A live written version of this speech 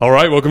All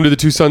right, welcome to the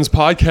Two Sons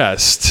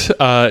podcast.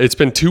 It's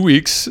been 2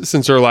 weeks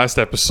since our last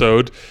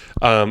episode.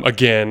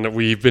 Again,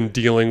 we've been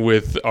dealing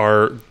with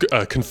our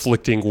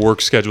conflicting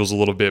work schedules a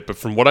little bit, but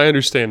from what I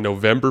understand,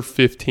 November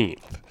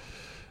 15th,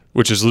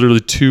 which is literally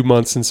 2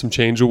 months and some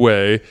change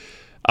away,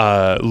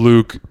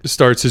 Luke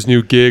starts his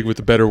new gig with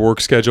a better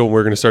work schedule.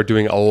 We're going to start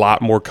doing a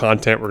lot more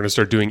content. We're going to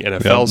start doing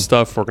NFL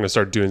stuff. We're going to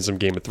start doing some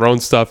Game of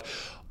Thrones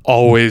stuff.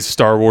 Always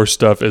Star Wars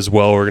stuff as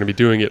well. We're going to be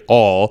doing it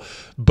all,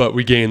 but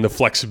we gain the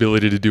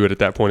flexibility to do it at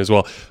that point as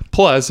well.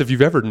 Plus, if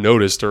you've ever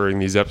noticed during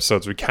these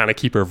episodes, we kind of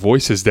keep our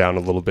voices down a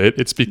little bit.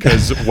 It's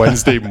because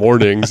Wednesday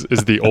mornings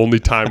is the only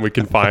time we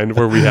can find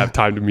where we have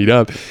time to meet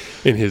up.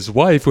 And his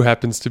wife, who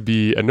happens to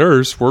be a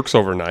nurse, works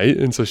overnight,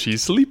 and so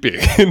she's sleeping,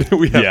 and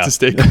we have to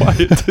stay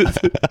quiet.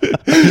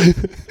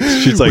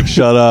 She's like,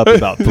 "Shut up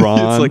about Thrawn."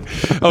 It's like,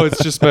 oh,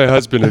 it's just my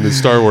husband and his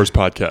Star Wars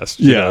podcast.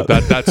 You know,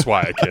 that's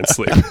why I can't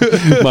sleep.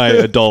 My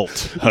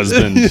adult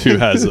husband who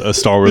has a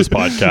Star Wars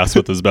podcast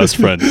with his best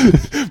friend.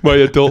 My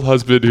adult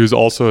husband who's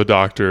also a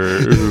doctor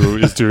who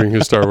is doing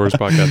his Star Wars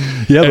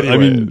podcast. Yeah, anyway. I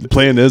mean, the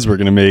plan is we're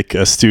going to make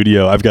a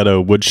studio. I've got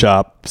a wood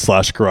shop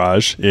 /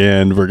 garage,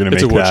 and we're going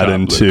to make that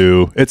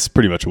into... Luke. It's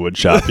pretty much a wood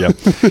shop, yeah.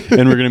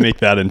 And we're going to make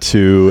that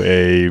into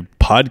a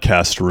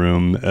podcast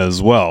room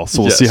as well.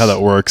 So we'll see how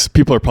that works.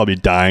 People are probably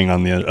dying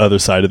on the other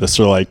side of this.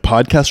 They're like,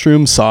 podcast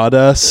room,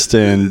 sawdust,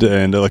 and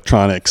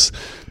electronics.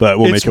 But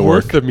we'll make it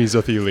work. It's worth the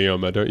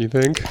mesothelioma, don't you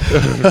think?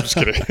 I'm just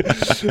kidding.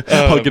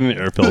 I'll get an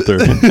air filter.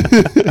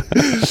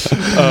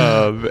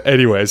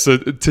 Anyway, so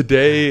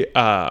today,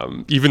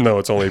 even though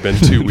it's only been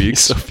 2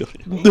 weeks, I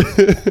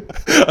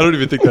don't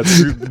even think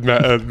that's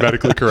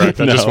medically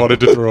correct. I just wanted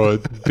to throw a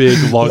big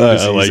long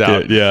disease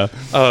out.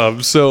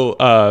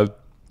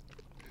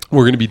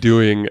 We're going to be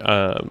doing,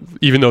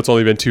 even though it's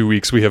only been 2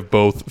 weeks, we have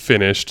both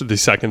finished the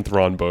second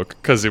Thrawn book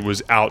because it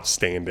was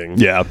outstanding.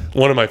 Yeah.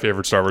 One of my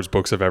favorite Star Wars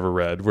books I've ever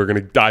read. We're going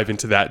to dive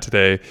into that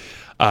today.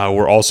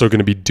 We're also going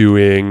to be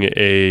doing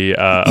a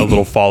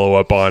little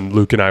follow-up on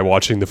Luke and I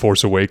watching The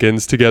Force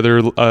Awakens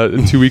together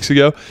 2 weeks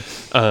ago.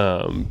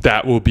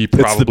 That will be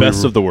probably... It's the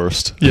best of the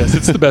worst. Yes,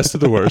 it's the best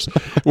of the worst.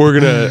 We're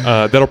going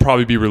to... that'll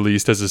probably be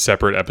released as a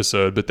separate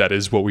episode, but that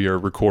is what we are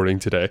recording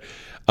today.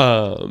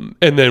 And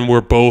then we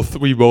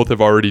both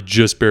have already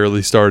just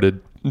barely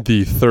started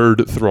the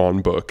third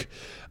Thrawn book.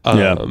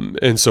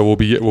 And so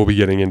we'll be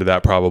getting into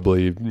that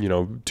probably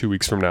 2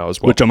 weeks from now as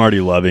well, which I'm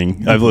already loving.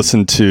 Mm-hmm. I've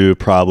listened to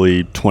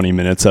probably 20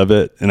 minutes of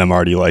it and I'm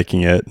already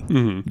liking it.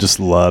 Mm-hmm. Just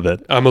love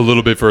it. I'm a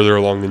little bit further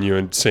along than you,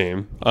 and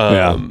same.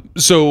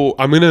 So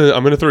I'm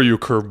gonna throw you a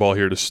curveball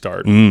here to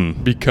start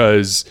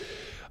because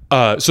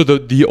so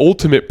the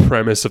ultimate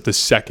premise of the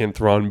second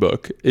Thrawn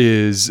book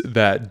is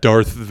that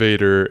Darth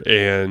Vader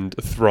and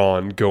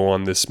Thrawn go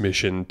on this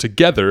mission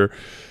together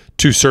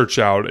to search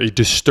out a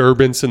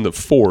disturbance in the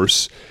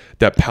Force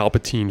that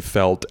Palpatine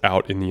felt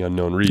out in the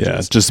unknown regions.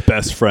 Yeah, just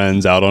best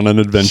friends out on an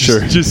adventure.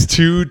 Just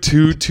two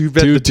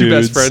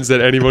best friends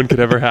that anyone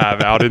could ever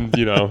have out in,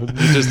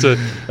 just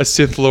a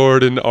Sith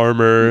Lord in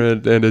armor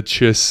and a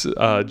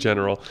Chiss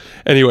general.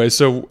 Anyway,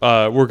 so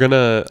we're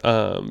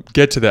gonna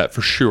get to that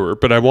for sure.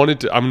 But I'm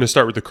gonna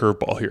start with the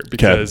curveball here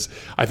because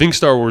I think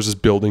Star Wars is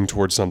building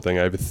towards something.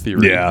 I have a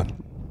theory. Yeah.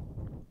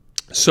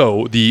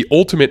 So the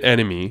ultimate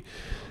enemy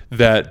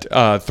that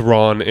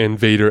Thrawn and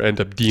Vader end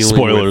up dealing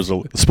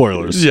with.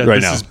 Spoilers. Yeah, right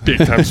this now. is big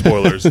time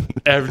spoilers.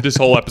 This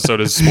whole episode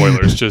is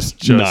spoilers.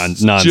 Just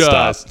non-stop.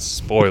 Just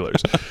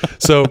spoilers.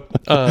 So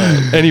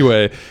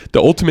anyway, the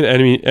ultimate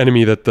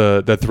enemy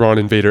that Thrawn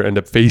and Vader end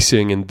up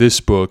facing in this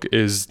book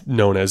is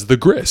known as the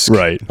Grisk.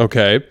 Right.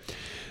 Okay.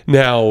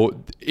 Now,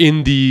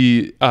 in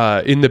the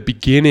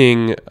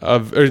beginning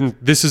of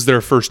this is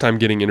their first time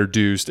getting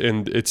introduced,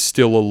 and it's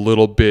still a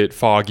little bit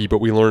foggy, but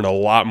we learn a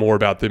lot more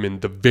about them in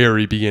the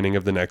very beginning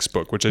of the next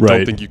book, which I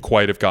don't think you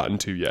quite have gotten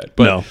to yet.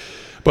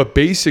 But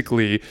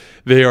basically,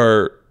 they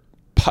are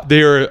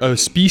a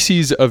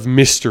species of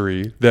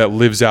mystery that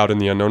lives out in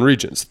the unknown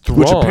regions. Thrawn,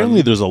 which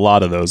apparently there's a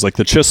lot of those. Like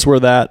the Chiss are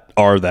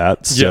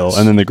that still,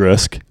 and then the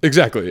Grisk.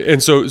 Exactly.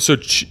 And so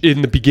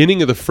in the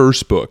beginning of the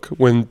first book,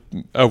 when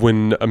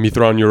Thrawn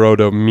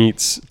Yorodo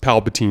meets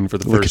Palpatine for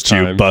the first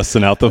time, you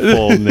busting out the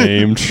full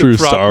name, true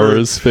Star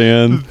Wars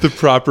fan, the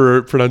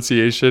proper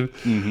pronunciation.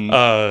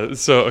 Mm-hmm.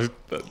 So.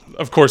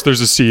 Of course, there's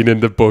a scene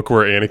in the book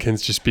where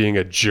Anakin's just being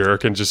a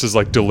jerk and just is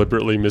like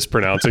deliberately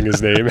mispronouncing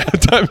his name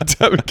time and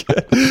time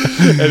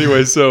again.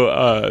 Anyway, so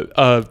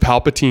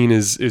Palpatine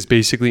is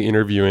basically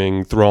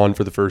interviewing Thrawn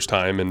for the first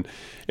time,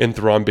 and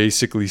Thrawn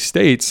basically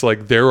states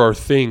like there are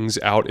things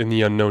out in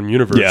the unknown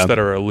universe that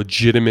are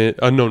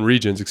unknown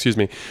regions,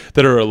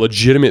 that are a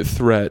legitimate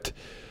threat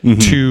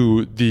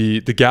to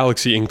the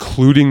galaxy,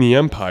 including the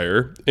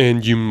Empire,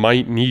 and you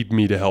might need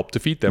me to help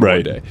defeat them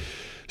one day.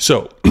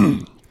 So.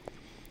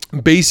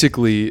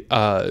 Basically,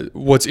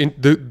 what's in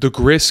the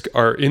Grisk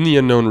are in the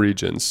unknown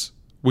regions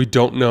We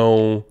don't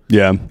know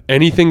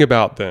anything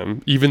about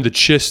them. Even the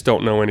Chiss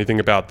don't know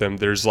anything about them.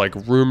 There's like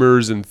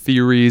rumors and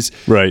theories.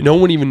 Right. No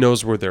one even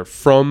knows where they're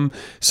from.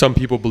 Some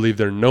people believe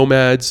they're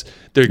nomads.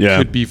 They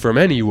could be from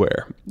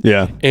anywhere.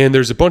 Yeah. And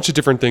there's a bunch of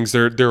different things.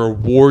 They're a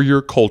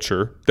warrior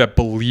culture that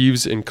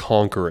believes in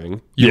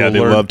conquering. They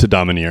love to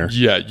domineer.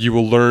 Yeah, you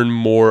will learn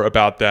more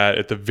about that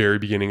at the very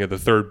beginning of the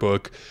third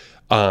book,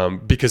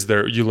 because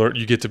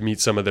you get to meet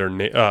some of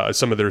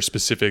their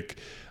specific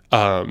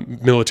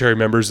military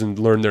members and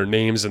learn their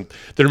names, and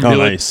their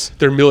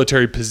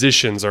military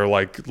positions are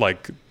like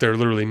they're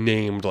literally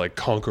named like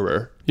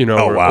conqueror,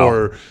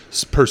 or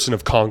person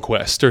of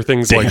conquest or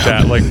things like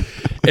that. Like,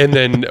 and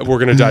then we're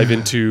going to dive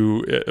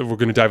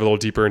a little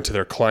deeper into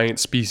their client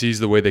species,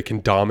 the way they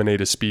can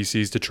dominate a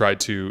species to try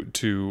to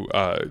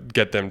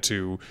get them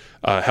to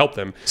help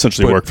them,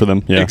 essentially work for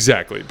them. Yeah,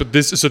 exactly. But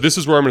this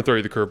is where I'm going to throw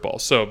you the curveball.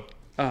 So.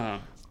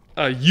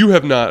 You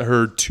have not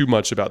heard too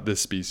much about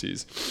this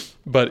species,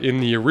 but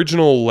in the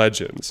original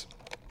legends,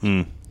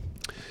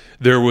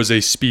 there was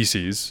a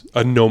species,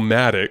 a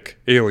nomadic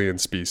alien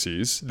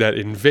species that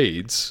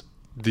invades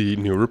the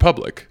New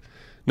Republic,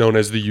 known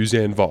as the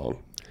Yuuzhan Vong.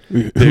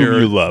 Who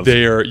you love.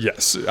 They are,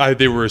 yes.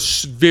 They were a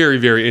very,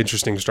 very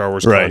interesting Star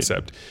Wars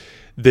concept.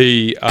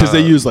 Because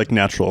they use like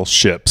natural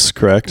ships,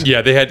 correct?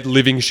 Yeah, they had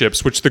living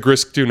ships, which the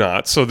Grisk do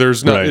not. So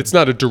it's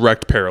not a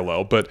direct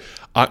parallel. But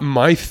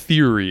my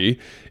theory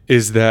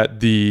is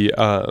that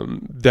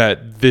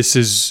this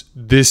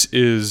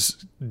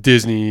is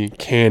Disney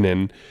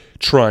canon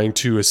trying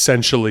to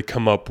essentially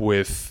come up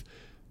with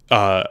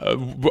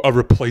a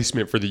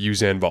replacement for the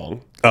Yuuzhan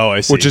Vong. Oh, I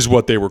see. Which is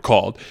what they were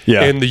called.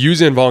 Yeah. And the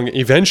Yuuzhan Vong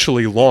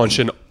eventually launch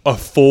a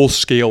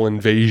full-scale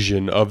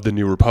invasion of the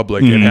New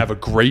Republic and have a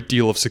great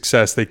deal of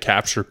success. They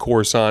capture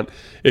Coruscant.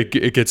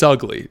 It gets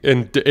ugly.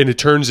 And it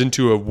turns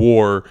into a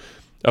war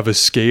of a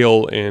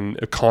scale and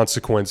a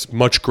consequence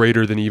much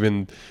greater than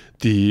even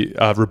the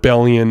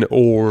Rebellion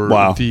or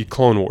the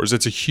Clone Wars.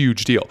 It's a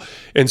huge deal.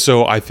 And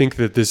so I think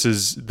that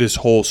this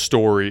whole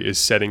story is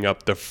setting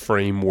up the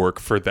framework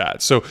for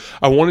that. So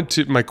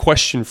my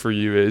question for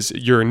you is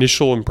your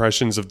initial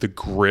impressions of the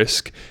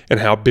Grisk and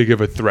how big of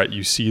a threat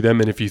you see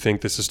them, and if you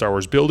think this is Star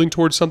Wars building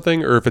towards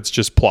something, or if it's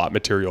just plot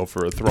material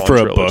for a Thrawn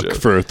trilogy.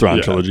 For a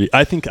Thrawn trilogy.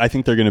 I think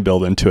they're going to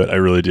build into it. I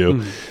really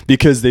do.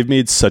 Because they've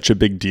made such a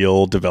big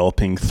deal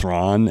developing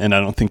Thrawn, and I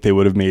don't think they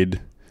would have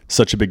made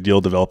such a big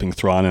deal developing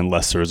Thrawn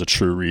unless there was a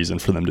true reason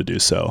for them to do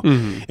so.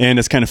 And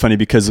it's kind of funny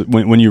because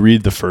when you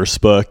read the first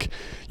book,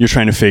 you're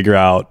trying to figure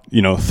out,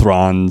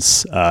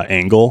 Thrawn's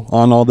angle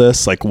on all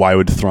this. Like, why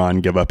would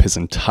Thrawn give up his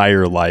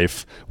entire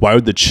life? Why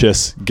would the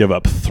Chiss give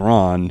up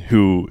Thrawn,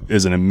 who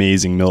is an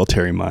amazing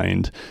military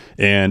mind,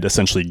 and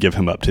essentially give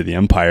him up to the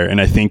Empire? And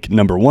I think,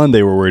 number one,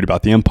 they were worried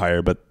about the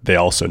Empire, but they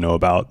also know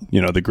about,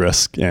 the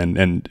Grisk,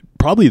 and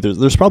probably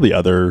there's probably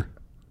other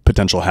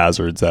potential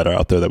hazards that are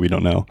out there that we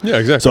don't know. Yeah,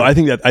 exactly. So I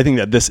think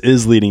that this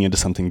is leading into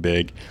something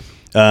big.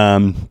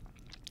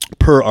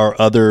 Per our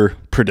other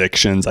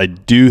predictions, I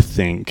do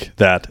think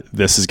that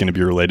this is going to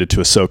be related to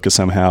Ahsoka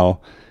somehow,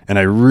 and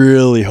I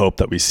really hope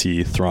that we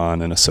see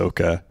Thrawn and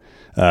Ahsoka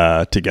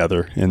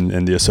together in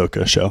the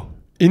Ahsoka show.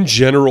 In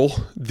general,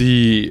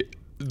 the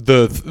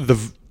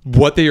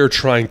what they are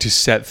trying to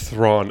set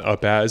Thrawn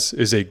up as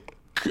is a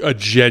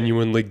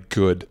genuinely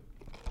good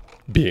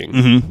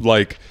being.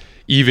 Like,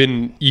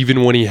 even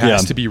when he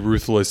has to be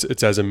ruthless,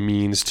 it's as a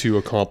means to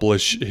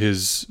accomplish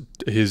his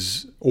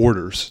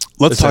orders.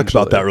 Let's talk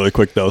about that really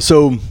quick, though.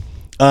 So,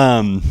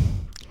 I've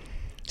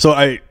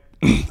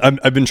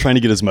been trying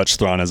to get as much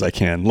Thrawn as I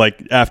can.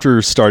 Like,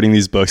 after starting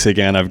these books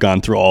again, I've gone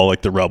through all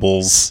like the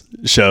Rebels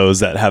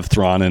shows that have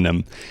Thrawn in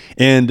them,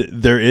 and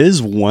there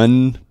is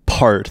one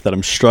part that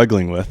I'm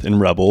struggling with in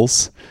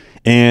Rebels,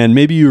 and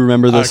maybe you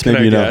remember this.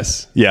 Maybe you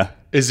guess? Yeah.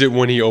 Is it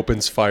when he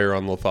opens fire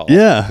on Lothal?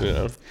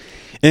 Yeah.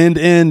 And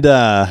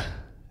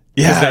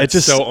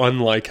it's so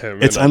unlike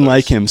him. It's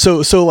unlike him.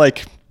 So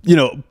like,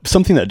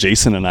 something that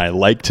Jason and I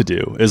like to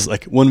do is,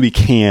 like, when we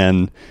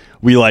can,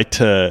 we like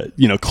to,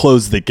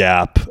 close the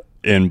gap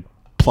in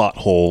plot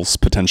holes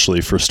potentially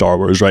for Star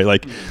Wars, right?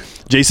 Like,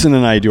 Jason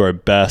and I do our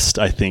best,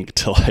 I think,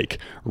 to like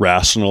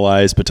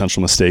rationalize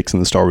potential mistakes in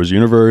the Star Wars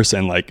universe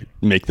and like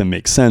make them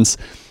make sense.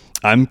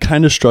 I'm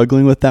kind of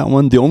struggling with that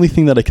one. The only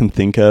thing that I can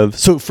think of,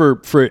 so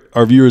for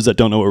our viewers that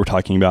don't know what we're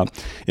talking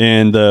about,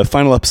 in the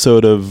final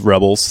episode of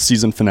Rebels,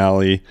 season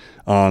finale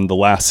on the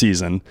last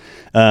season,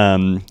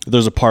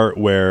 there's a part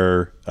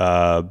where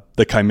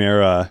the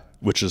Chimera,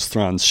 which is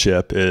Thrawn's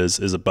ship, is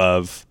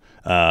above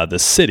the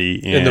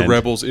city. And the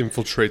rebels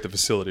infiltrate the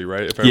facility,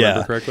 right? If I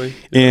remember correctly.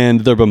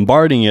 And they're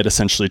bombarding it,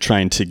 essentially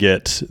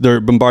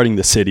they're bombarding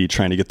the city,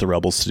 trying to get the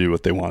rebels to do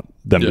what they want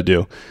them to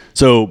do.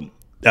 So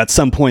at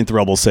some point, the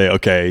rebels say,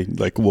 okay,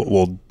 like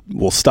we'll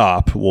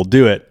stop, we'll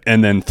do it.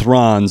 And then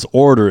Thrawn's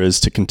order is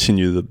to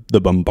continue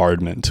the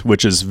bombardment,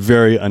 which is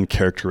very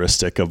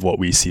uncharacteristic of what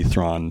we see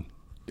Thrawn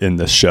in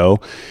this show.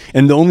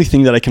 And the only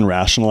thing that I can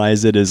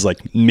rationalize it is,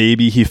 like,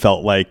 maybe he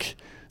felt like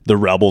the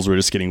rebels were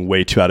just getting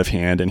way too out of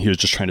hand and he was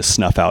just trying to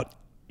snuff out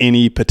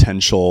any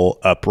potential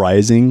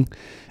uprising.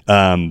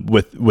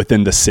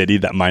 within the city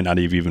that might not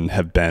even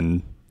have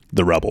been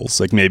the rebels.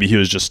 Like maybe he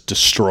was just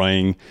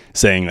destroying,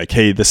 saying like,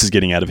 hey, this is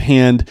getting out of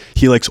hand.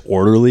 He likes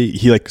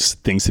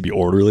things to be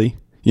orderly,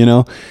 you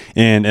know?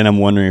 And I'm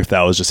wondering if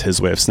that was just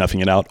his way of snuffing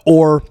it out,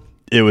 or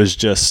it was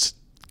just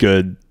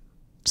good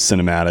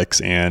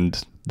cinematics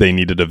and they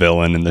needed a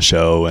villain in the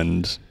show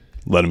and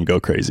let him go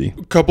crazy.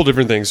 A couple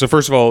different things. So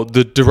first of all,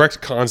 the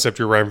direct concept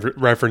you're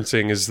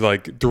referencing is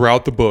like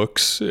throughout the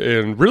books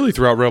and really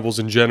throughout Rebels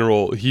in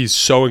general, he's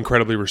so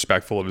incredibly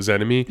respectful of his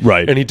enemy,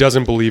 right? And he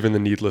doesn't believe in the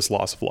needless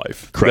loss of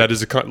life. Correct. That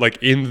is like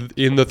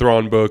in the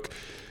Thrawn book,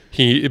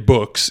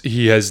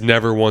 he has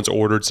never once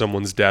ordered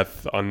someone's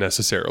death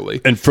unnecessarily.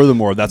 And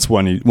furthermore, that's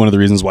one of the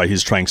reasons why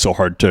he's trying so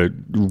hard to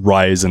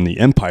rise in the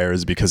Empire,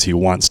 is because he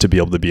wants to be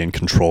able to be in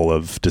control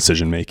of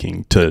decision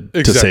making to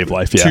save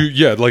life.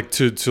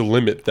 To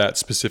limit that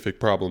specific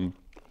problem.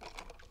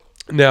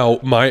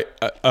 Now, my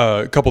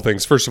couple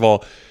things. First of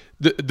all,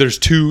 there's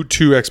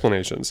two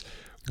explanations.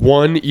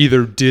 One,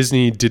 either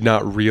Disney did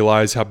not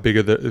realize how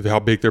big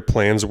their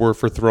plans were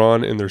for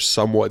Thrawn, and they're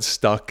somewhat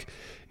stuck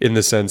in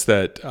the sense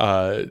that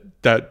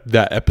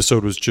that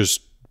episode was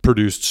just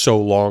produced so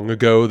long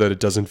ago that it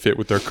doesn't fit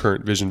with their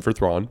current vision for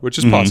Thrawn, which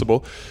is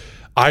possible.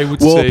 I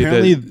would say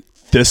apparently that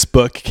this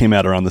book came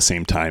out around the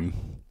same time,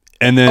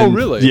 and then oh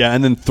really? Yeah,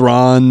 and then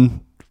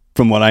Thrawn,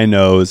 from what I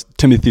know, is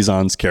Timothy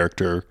Zahn's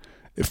character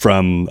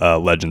from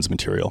Legends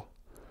material.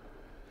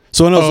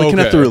 So when I was looking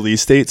at the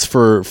release dates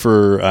for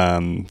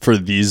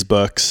these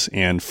books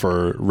and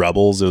for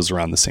Rebels, it was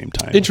around the same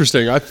time.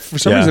 Interesting. For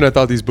some reason, I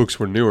thought these books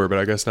were newer, but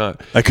I guess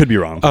not. I could be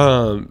wrong.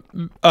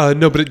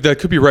 No, but that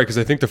could be right, because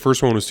I think the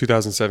first one was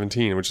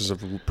 2017, which is a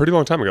pretty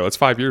long time ago. That's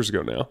 5 years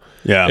ago now.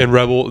 Yeah. And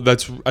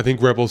I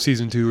think Rebel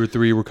season 2 or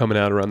 3 were coming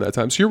out around that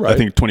time. So you're right. I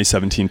think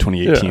 2017,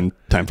 2018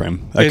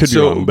 timeframe. I could be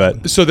wrong,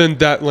 but so then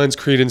that lends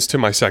credence to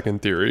my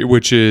second theory,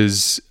 which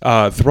is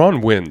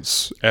Thrawn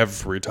wins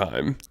every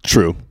time.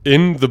 True.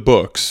 In the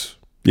books.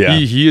 Yeah.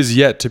 He is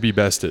yet to be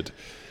bested.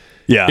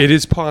 Yeah. It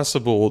is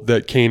possible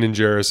that Kanan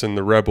Jarrus and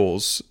the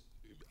Rebels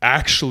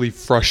actually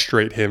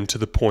frustrate him to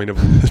the point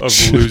of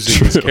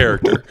losing his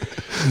character.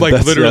 Like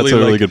that's a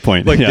really good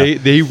point. Like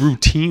they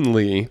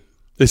routinely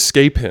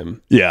escape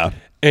him. Yeah.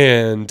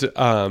 And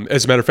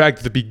as a matter of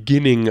fact, the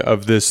beginning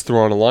of this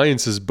Thrawn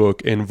Alliances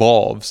book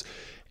involves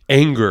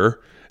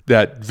anger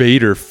that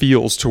Vader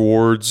feels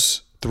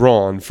towards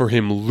Thrawn for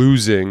him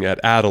losing at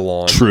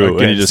Adalon. True,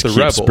 and he just keeps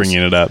rebels.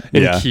 Bringing it up.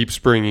 And he keeps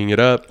bringing it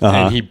up,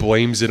 and he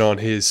blames it on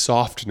his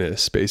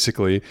softness,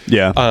 basically.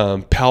 Yeah.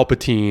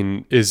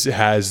 Palpatine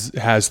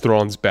has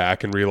Thrawn's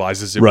back and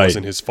realizes it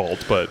wasn't his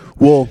fault. But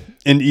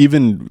and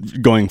even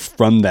going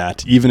from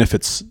that, even if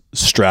it's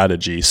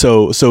strategy,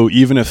 so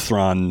even if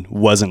Thrawn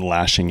wasn't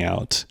lashing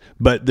out,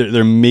 but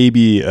there may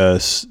be a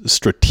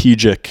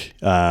strategic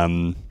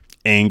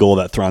angle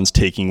that Thrawn's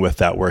taking with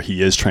that, where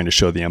he is trying to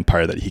show the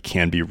Empire that he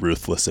can be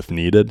ruthless if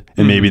needed,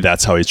 and maybe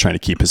that's how he's trying to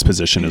keep his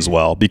position as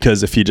well.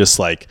 Because if he just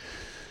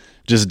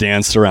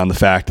danced around the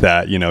fact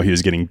that he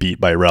was getting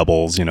beat by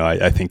rebels,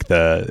 I think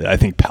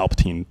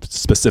Palpatine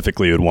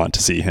specifically would want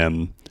to see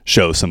him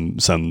show some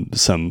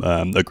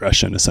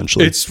aggression.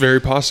 Essentially, it's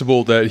very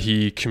possible that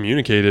he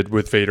communicated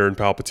with Vader and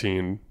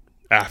Palpatine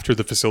after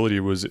the facility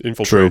was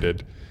infiltrated.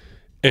 True.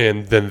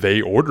 And then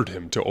they ordered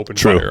him to open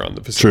fire on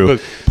the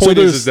facility. True. But point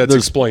is that's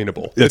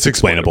explainable. It's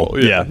explainable.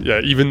 Yeah.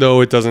 Even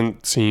though it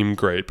doesn't seem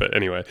great, but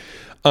anyway.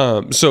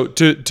 So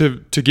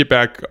to get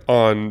back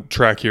on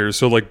track here,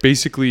 so like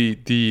basically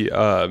the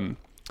Yuuzhan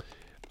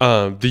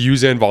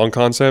Vong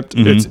concept,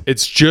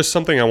 it's just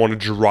something I want to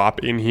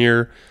drop in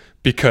here,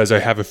 because I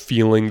have a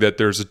feeling that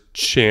there's a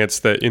chance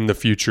that in the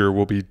future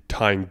we'll be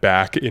tying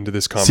back into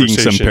this conversation.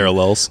 Seeing some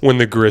parallels. When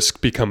the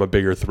Grisk become a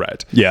bigger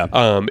threat. Yeah.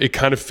 It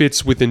kind of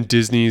fits within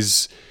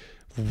Disney's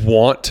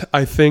want,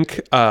 I think,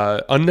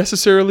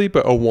 unnecessarily,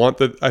 but a want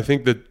that I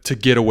think that to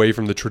get away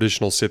from the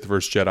traditional Sith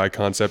versus Jedi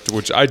concept,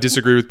 which I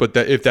disagree with, but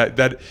that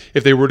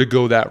if they were to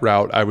go that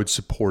route, I would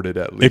support it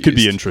at least. It could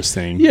be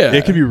interesting. Yeah.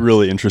 It could be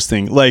really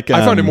interesting. Like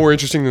I found it more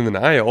interesting than the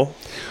Nihil.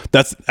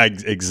 That's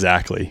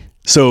exactly.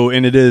 So,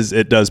 and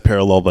it does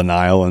parallel the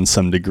Nihil in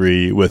some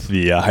degree with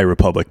the High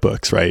Republic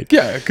books, right?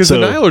 Yeah, because the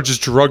Nihil are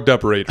just drugged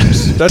up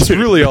raiders. That's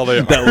really all they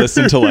are. That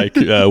listen to what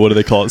do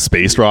they call it?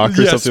 Space rock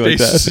or something like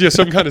that? Yeah,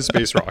 some kind of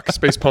space rock.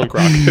 Space punk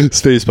rock.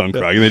 Space punk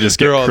rock. And they just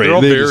get crazy. They're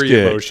all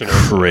very emotional.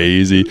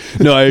 Crazy.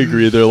 No, I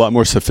agree. They're a lot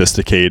more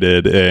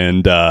sophisticated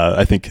and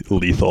I think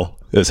lethal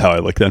is how I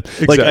look at them.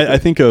 Exactly. Like I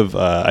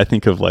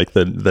think of like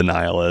the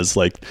Nihil as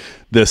like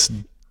this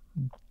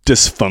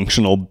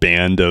dysfunctional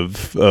band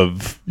of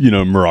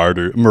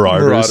marauders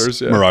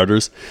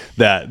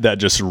that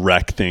just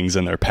wreck things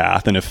in their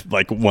path, and if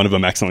like one of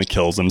them accidentally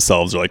kills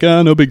themselves, they're like,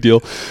 no big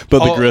deal.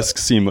 But the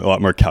Grisks seem a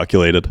lot more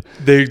calculated.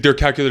 They're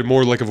calculated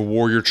more like of a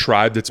warrior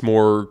tribe that's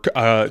more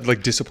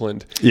like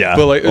disciplined. Yeah,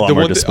 but like the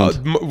one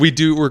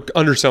we're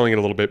underselling it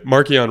a little bit.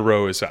 Markion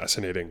Ro is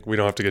fascinating. We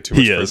don't have to get too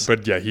much further,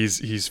 but yeah,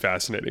 he's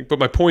fascinating. But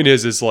my point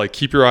is like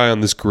keep your eye on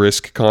this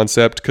Grisk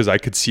concept, because I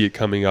could see it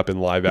coming up in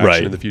live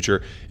action in the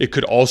future. It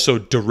could also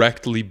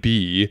directly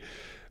be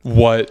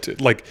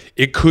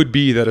it could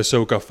be that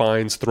Ahsoka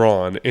finds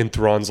Thrawn and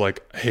Thrawn's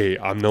like, hey,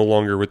 I'm no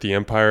longer with the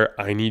Empire.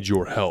 I need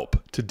your help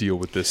to deal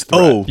with this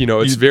threat. Oh,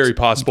 it's very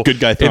possible. Good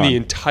guy Thrawn. And the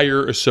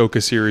entire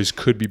Ahsoka series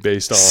could be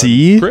based on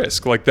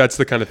Krisk. Like, that's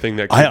the kind of thing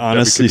that I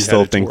honestly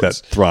still think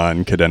towards. that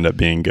Thrawn could end up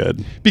being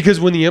good. Because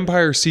when the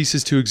Empire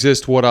ceases to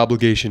exist, what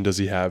obligation does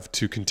he have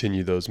to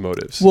continue those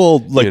motives? Well,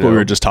 like what we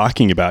were just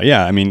talking about.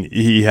 Yeah, I mean,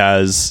 he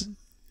has...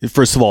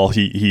 First of all,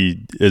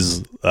 he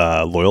is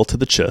loyal to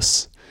the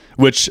Chiss,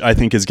 which I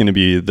think is going to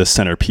be the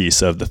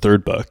centerpiece of the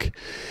third book,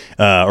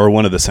 or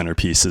one of the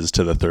centerpieces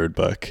to the third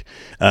book.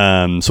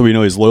 So we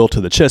know he's loyal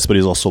to the Chiss, but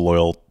he's also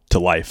loyal to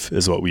life,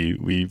 is what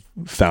we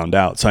found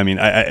out. So I mean,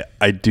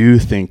 I do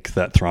think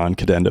that Thrawn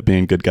could end up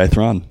being good guy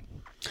Thrawn.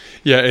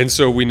 Yeah, and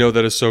so we know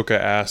that Ahsoka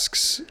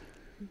asks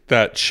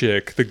that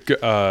chick,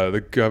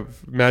 the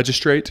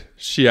magistrate.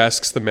 She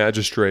asks the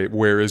magistrate,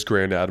 "Where is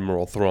Grand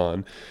Admiral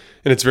Thrawn?"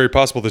 And it's very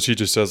possible that she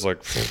just says,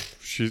 like,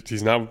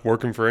 he's not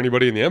working for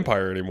anybody in the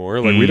Empire anymore.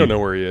 Like, we don't know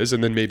where he is.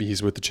 And then maybe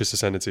he's with the Chiss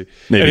Ascendancy.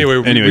 Anyway,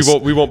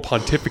 we won't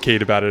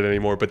pontificate about it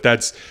anymore. But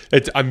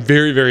I'm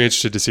very, very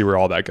interested to see where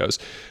all that goes.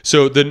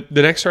 So the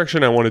next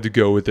direction I wanted to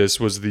go with this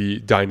was the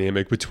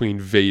dynamic between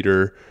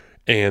Vader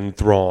and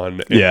Thrawn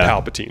and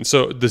Palpatine.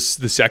 So the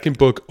second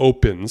book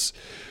opens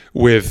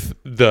with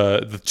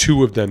the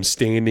two of them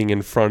standing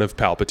in front of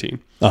Palpatine.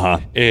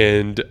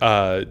 And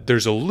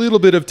there's a little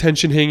bit of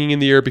tension hanging in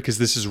the air because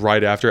this is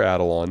right after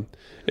Atollon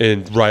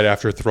and right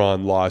after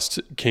Thrawn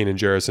lost Kanan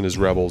Jarrus and his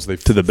rebels.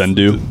 To the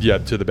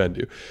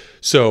Bendu.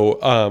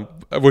 So,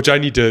 which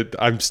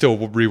I'm still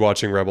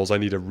rewatching Rebels. I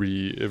need to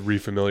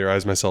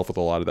refamiliarize myself with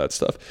a lot of that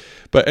stuff.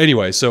 But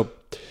anyway, so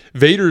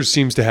Vader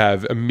seems to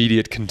have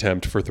immediate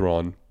contempt for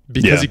Thrawn,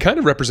 because he kind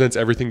of represents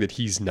everything that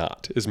he's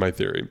not, is my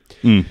theory.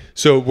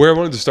 So where I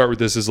wanted to start with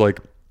this is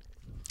like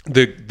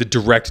the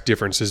direct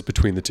differences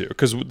between the two.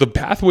 Because the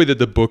pathway that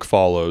the book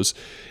follows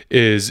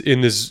is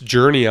in this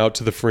journey out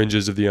to the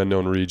fringes of the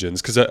unknown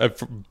regions. Because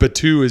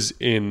Batuu is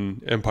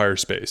in Empire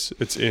space.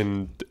 It's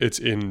in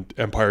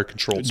Empire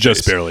controlled space.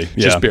 Just barely.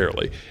 Just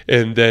barely.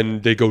 And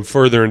then they go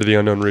further into the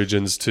unknown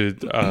regions to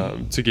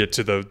get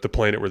to the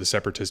planet where the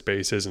Separatist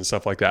base is and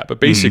stuff like that. But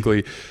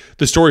basically,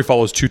 the story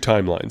follows two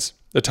timelines.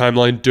 The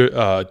timeline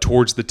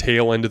towards the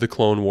tail end of the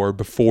Clone War,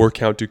 before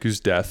Count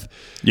Dooku's death,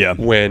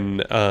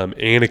 when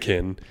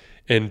Anakin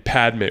and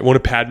Padme, one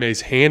of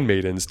Padme's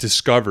handmaidens,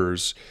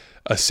 discovers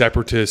a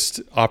Separatist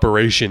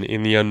operation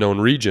in the unknown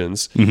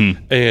regions,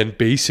 and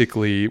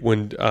basically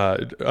when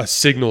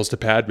signals to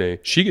Padme,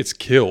 she gets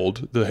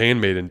killed. The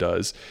handmaiden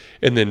does,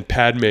 and then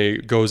Padme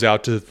goes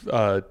out to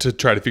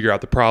try to figure out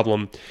the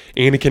problem.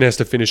 Anakin has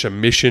to finish a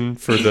mission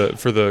for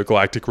the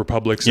Galactic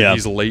Republic, so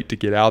he's late to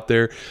get out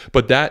there.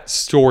 But that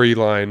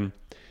storyline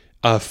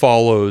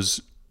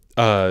follows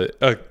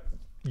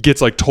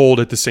gets like told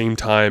at the same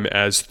time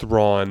as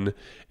Thrawn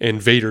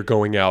and Vader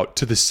going out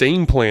to the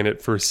same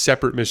planet for a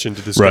separate mission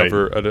to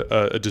discover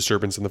a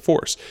disturbance in the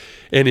Force.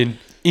 And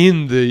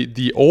in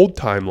the old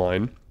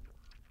timeline,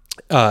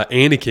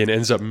 Anakin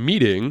ends up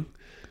meeting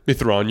with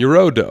Thrawn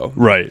Yorodo.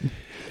 Right. And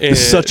it's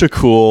such a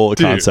cool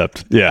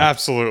concept. Yeah,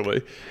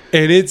 absolutely.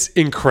 And it's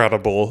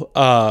incredible.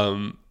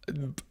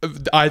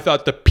 I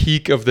thought the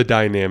peak of the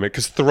dynamic,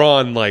 because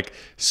Thrawn, like,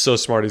 so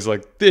smart. He's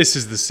like, this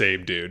is the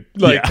same dude.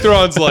 Like,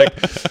 Thrawn's like,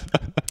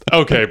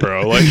 okay,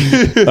 bro. Like,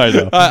 I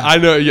know. I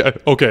know. Yeah.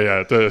 Okay.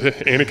 Yeah. The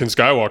Anakin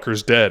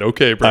Skywalker's dead.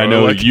 Okay, bro. I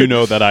know. Like, you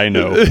know that I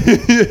know.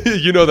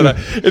 You know that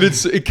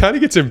and it kind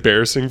of gets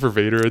embarrassing for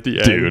Vader at the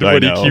end, dude,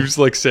 when he keeps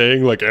like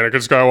saying like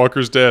Anakin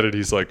Skywalker's dead, and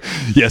he's like,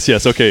 yes.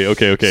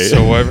 Okay.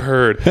 So I've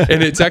heard.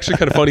 And it's actually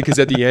kind of funny because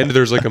at the end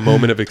there's like a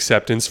moment of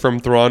acceptance from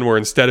Thrawn where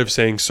instead of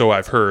saying "so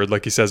I've heard,"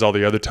 like he says all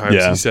the other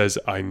times, he says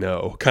 "I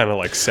know," kind of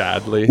like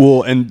sadly.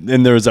 Well,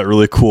 and there's that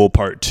really cool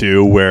part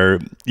too where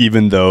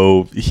even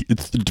though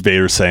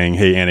Vader's saying,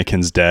 "Hey,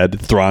 Anakin's dead,"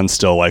 Thrawn's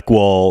still like,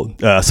 well,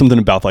 something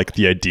about like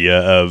the idea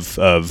of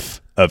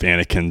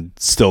Anakin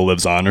still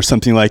lives on, or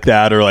something like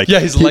that, or like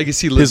his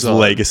legacy lives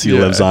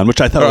on,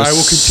 which I thought was I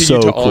will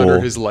continue to honor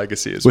his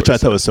legacy, which I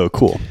thought was so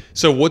cool.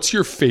 So, what's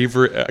your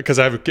favorite? Because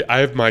I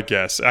have my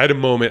guess. I had a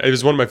moment. It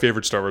was one of my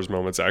favorite Star Wars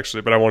moments,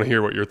 actually, but I want to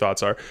hear what your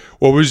thoughts are.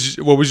 What was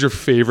your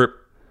favorite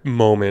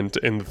moment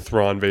in the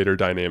Thrawn Vader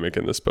dynamic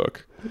in this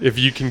book? If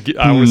you can,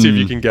 I want to see if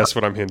you can guess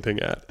what I'm hinting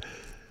at.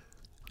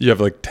 You have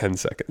like 10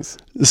 seconds.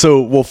 So,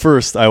 well,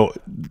 first,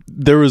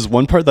 there was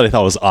one part that I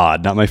thought was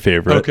odd, not my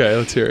favorite. Okay,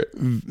 let's hear it.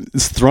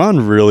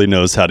 Thrawn really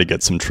knows how to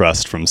get some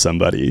trust from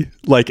somebody.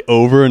 Like,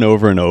 over and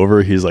over and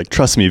over, he's like,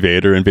 "Trust me,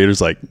 Vader." And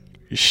Vader's like,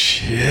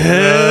 "Shit."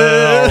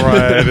 All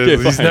right.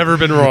 Okay, he's never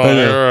been wrong. All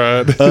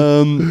right.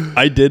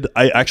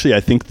 I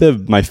think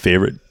my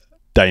favorite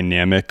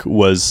dynamic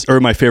was, or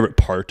my favorite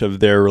part of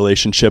their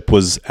relationship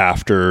was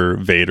after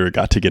Vader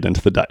got to get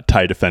into the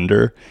TIE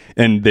Defender,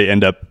 and they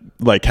end up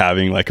like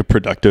having like a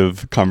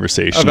productive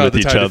conversation about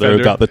with each other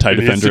about the TIE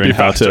Defender and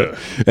how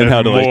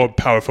to more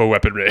powerful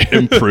weaponry,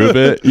 improve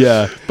it.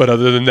 Yeah. But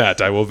other than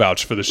that, I will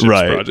vouch for the ship's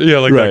Right. project. Yeah,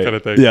 like that kind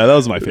of thing. Yeah, that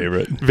was my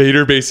favorite.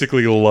 Vader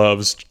basically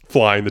loves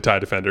flying the TIE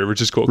Defender,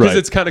 which is cool. Because Right.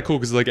 it's kind of cool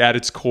because like at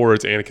its core,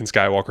 it's Anakin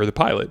Skywalker, the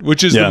pilot,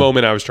 which is the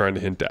moment I was trying to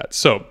hint at.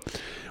 So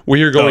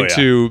we are going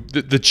to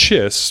the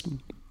Chiss.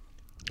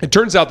 It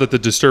turns out that the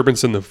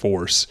disturbance in the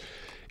Force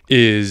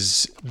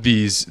is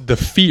the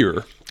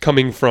fear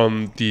coming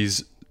from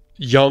these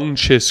young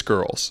Chiss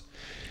girls.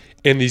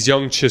 And these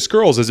young Chiss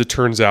girls, as it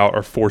turns out,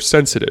 are Force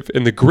sensitive.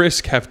 And the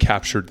Grisk have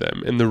captured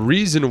them. And the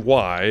reason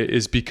why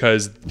is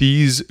because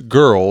these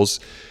girls,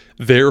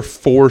 their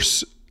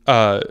Force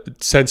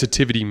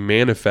sensitivity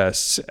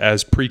manifests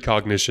as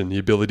precognition, the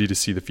ability to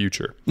see the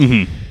future.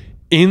 Mm-hmm.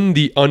 In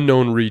the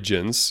unknown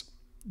regions,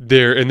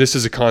 there, and this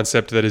is a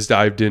concept that is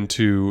dived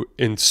into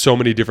in so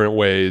many different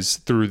ways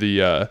through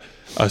the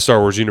Star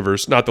Wars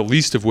universe, not the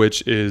least of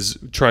which is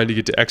trying to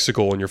get to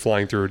Exegol and you're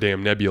flying through a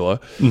damn nebula.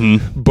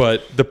 Mm-hmm.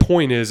 But the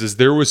point is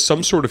there was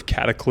some sort of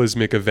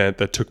cataclysmic event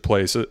that took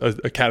place,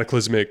 a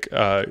cataclysmic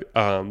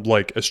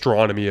like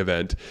astronomy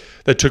event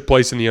that took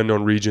place in the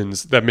unknown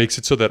regions that makes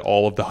it so that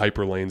all of the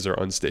hyperlanes are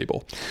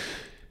unstable.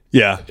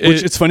 Yeah,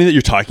 which it's funny that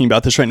you're talking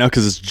about this right now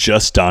because it's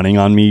just dawning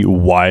on me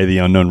why the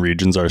unknown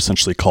regions are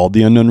essentially called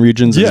the unknown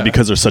regions is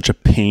because they're such a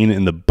pain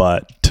in the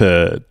butt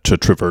to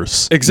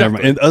traverse.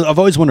 Exactly. And I've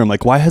always wondered,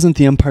 like, why hasn't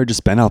the Empire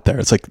just been out there?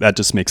 It's like, that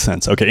just makes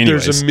sense. Okay,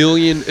 anyways. There's a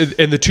million,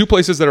 and the two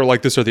places that are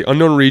like this are the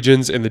unknown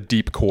regions and the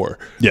deep core.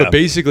 Yeah. But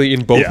basically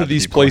in both of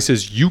these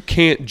places, you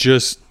can't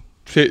just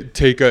take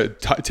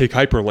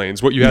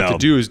hyperlanes. What you have to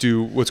do is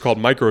do what's called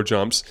micro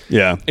jumps.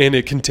 Yeah. And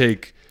it can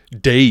take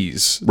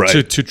days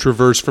to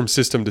traverse from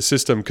system to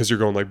system because you're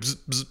going like bzz,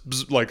 bzz,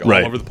 bzz, like all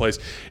over the place,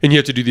 and you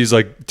have to do these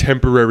like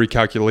temporary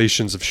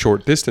calculations of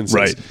short distances.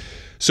 Right.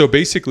 So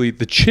basically,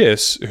 the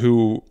Chiss,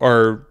 who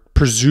are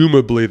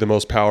presumably the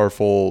most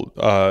powerful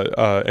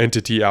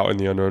entity out in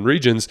the unknown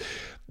regions,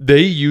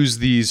 they use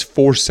these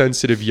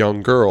Force-sensitive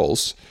young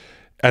girls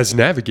as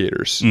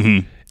navigators,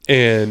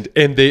 and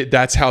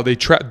that's how they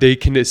they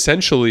can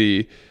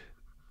essentially,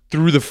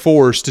 through the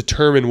Force,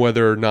 determine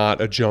whether or not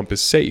a jump is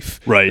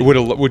safe. Right.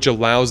 Which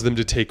allows them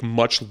to take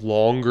much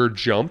longer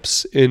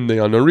jumps in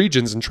the unknown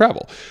regions and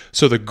travel.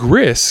 So the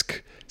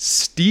Grisk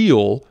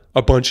steal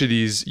a bunch of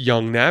these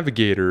young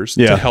navigators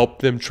to help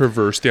them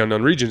traverse the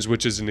unknown regions,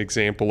 which is an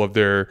example of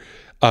their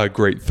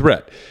great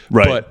threat.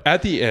 Right. But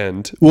at the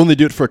end... Well, and they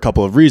do it for a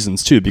couple of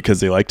reasons, too,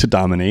 because they like to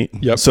dominate.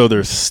 Yep. So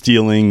they're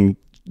stealing...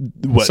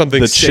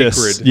 something sacred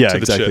to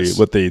the Chiss.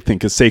 What they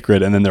think is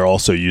sacred, and then they're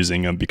also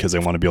using them because they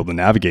want to be able to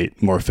navigate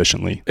more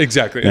efficiently.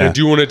 Exactly. And I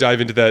do want to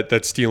dive into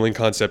that stealing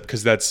concept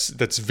because that's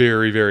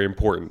very, very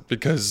important,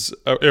 because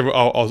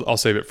I'll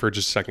save it for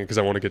just a second because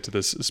I want to get to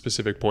this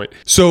specific point.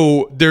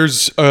 So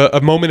there's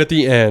a moment at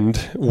the end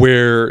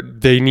where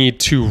they need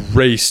to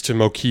race to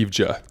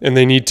Mokivja, and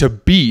they need to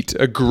beat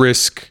a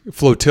Grisk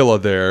flotilla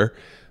there,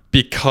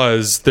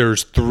 because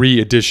there's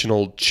 3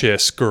 additional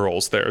Chiss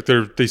girls there.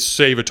 They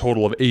save a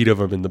total of 8 of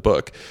them in the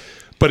book.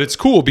 But it's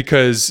cool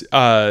because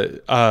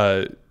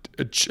Thrawn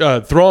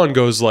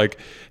goes like,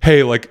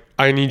 hey, like,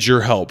 I need your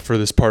help for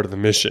this part of the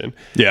mission.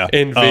 Yeah.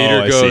 And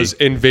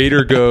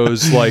Vader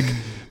goes like,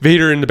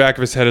 Vader in the back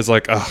of his head is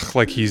like, ugh,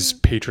 like he's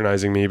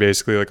patronizing me,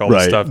 basically, like all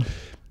this stuff.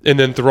 And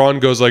then Thrawn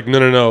goes like,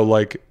 no,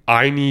 like,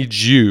 I need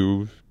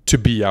you to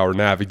be our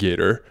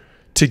navigator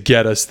to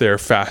get us there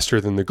faster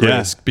than the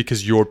Grisk,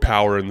 because your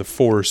power in the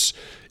Force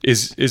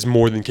is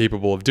more than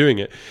capable of doing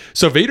it.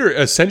 So Vader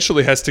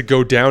essentially has to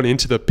go down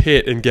into the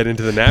pit and get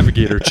into the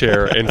navigator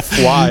chair and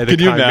fly the Chimera. Can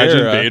you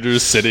imagine Vader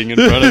sitting in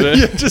front of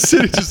it?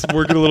 just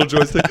working a little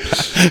joystick.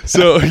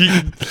 So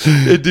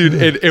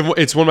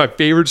it's one of my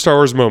favorite Star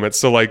Wars moments.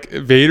 So like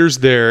Vader's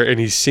there and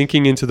he's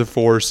sinking into the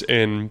Force,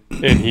 and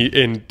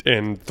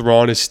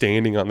Thrawn is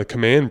standing on the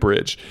command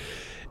bridge,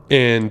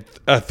 and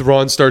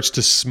Thrawn starts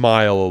to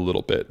smile a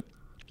little bit.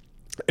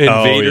 And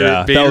Vader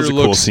that was a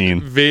cool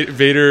scene.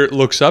 Vader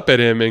looks up at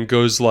him and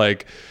goes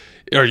like,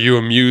 "Are you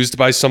amused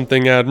by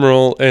something,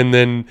 Admiral?" And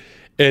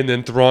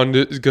then Thrawn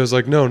goes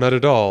like, "No, not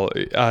at all."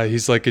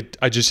 He's like,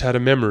 "I just had a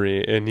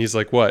memory." And he's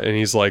like, "What?" And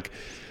he's like,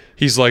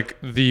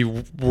 the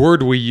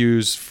word we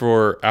use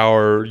for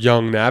our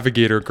young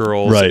navigator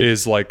girls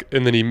is like,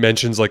 and then he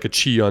mentions like a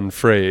Chiyun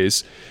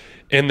phrase.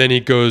 And then he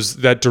goes,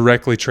 that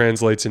directly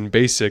translates in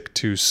basic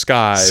to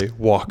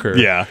Skywalker.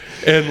 Yeah.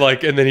 And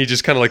then he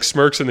just kind of like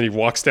smirks, and then he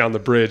walks down the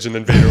bridge, and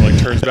then Vader like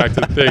turns back to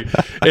the thing.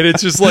 And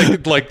it's just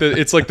it's like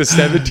the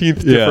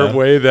 17th different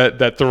way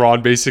that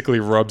Thrawn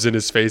basically rubs in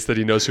his face that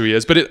he knows who he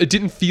is. But it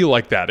didn't feel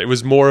like that. It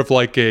was more of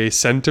like a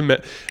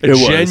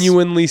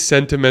genuinely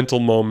sentimental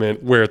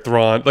moment where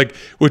Thrawn, like,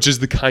 which is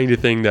the kind of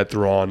thing that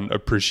Thrawn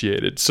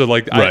appreciated. So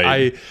like,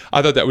 I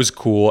thought that was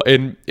cool.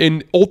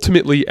 And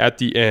ultimately at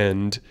the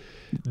end,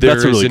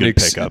 that's a really good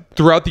pickup.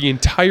 Throughout the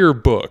entire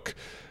book,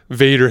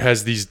 Vader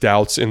has these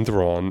doubts in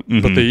Thrawn,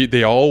 but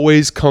they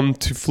always come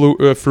to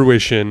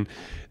fruition.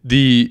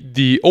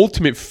 the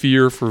ultimate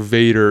fear for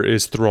Vader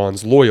is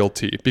Thrawn's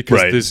loyalty,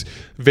 because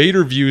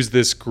Vader views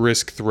this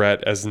Grisk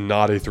threat as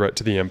not a threat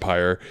to the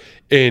Empire,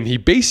 and he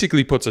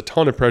basically puts a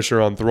ton of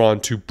pressure on Thrawn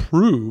to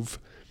prove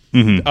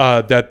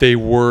that they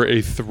were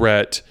a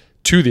threat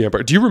to the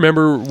Empire. Do you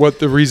remember what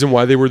the reason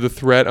why they were the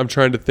threat? I'm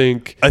trying to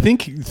think. I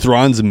think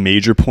Thrawn's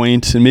major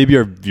point, and maybe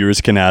our viewers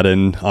can add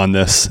in on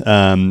this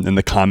in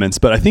the comments,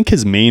 but I think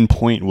his main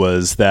point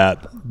was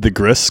that the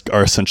Grisk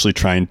are essentially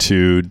trying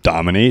to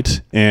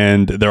dominate,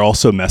 and they're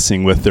also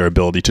messing with their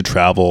ability to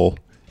travel,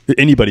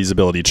 anybody's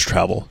ability to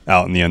travel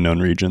out in the unknown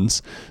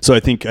regions. So I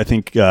think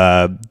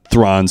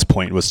Thrawn's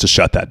point was to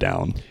shut that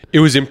down. It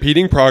was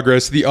impeding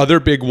progress. The other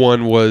big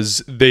one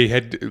was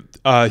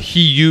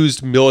he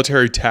used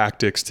military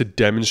tactics to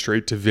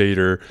demonstrate to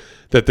Vader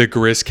that the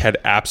Grisk had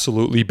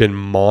absolutely been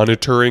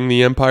monitoring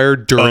the Empire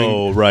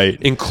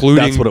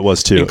including that's what it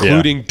was too,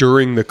 including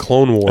during the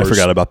Clone Wars. I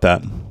forgot about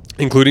that.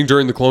 Including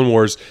during the Clone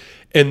Wars.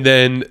 And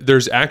then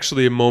there's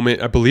actually a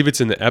moment, I believe it's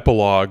in the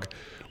epilogue,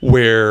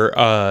 where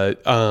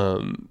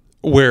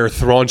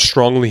Thrawn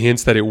strongly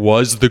hints that it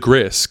was the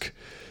Grisk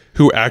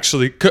who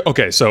actually...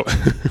 Okay, so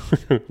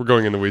we're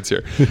going in the weeds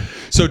here.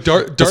 So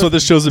that's what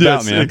this show's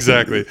about, man.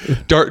 Exactly.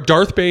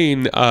 Darth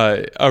Bane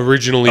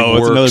originally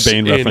works... Oh, it's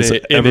another Bane reference.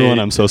 Everyone,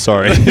 I'm so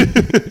sorry. Two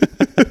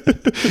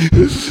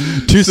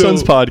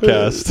Sons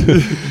podcast.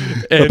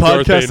 And the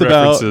podcast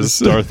about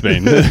Darth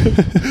Bane.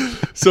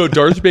 So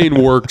Darth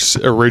Bane works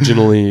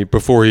originally,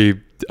 before he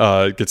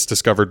gets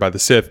discovered by the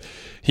Sith,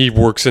 he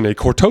works in a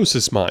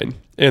cortosis mine.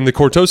 And the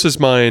cortosis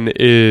mine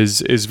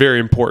is very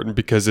important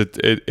because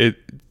the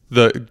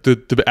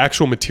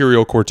actual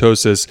material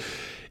cortosis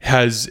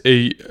has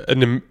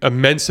an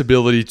immense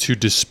ability to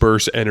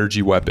disperse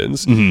energy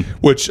weapons,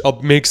 which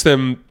makes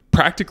them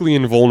practically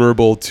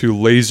invulnerable to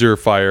laser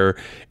fire,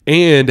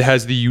 and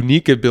has the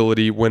unique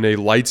ability when a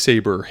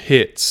lightsaber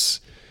hits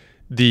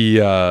the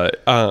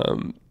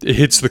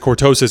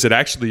cortosis, it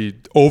actually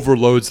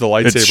overloads the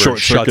lightsaber and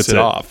shuts it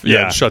off.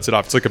 Yeah, it shuts it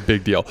off. It's like a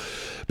big deal.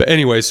 But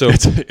anyway, so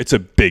it's a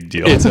big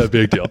deal. It's a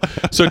big deal.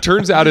 So it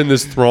turns out in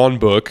this Thrawn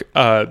book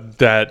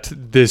that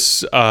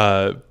this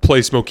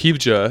place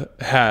Mokivja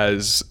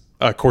has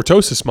a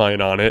cortosis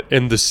mine on it,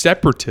 and the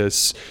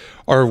Separatists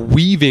are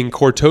weaving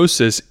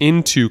cortosis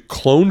into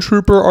clone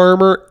trooper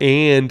armor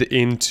and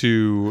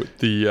into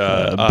the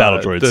battle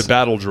droids. The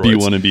battle droids.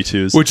 B1 and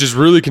B2s. Which is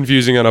really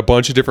confusing on a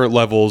bunch of different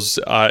levels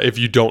if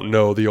you don't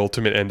know the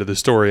ultimate end of the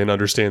story and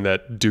understand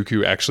that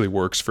Dooku actually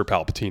works for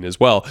Palpatine as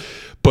well.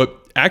 But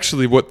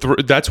actually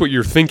that's what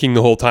you're thinking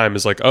the whole time,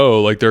 is like,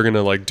 oh, like they're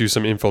gonna like do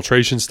some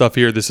infiltration stuff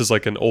here. This is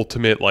like an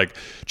ultimate like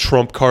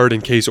trump card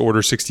in case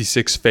Order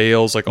 66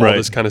 fails, like all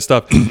this kind of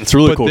stuff. It's a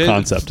really cool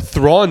concept.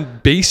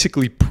 Thrawn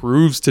basically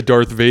proves to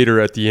Darth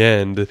Vader at the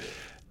end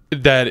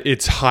that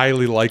it's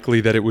highly likely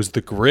that it was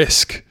the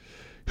Grisk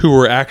who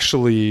were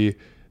actually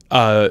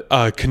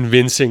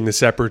convincing the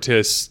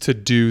Separatists to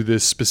do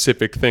this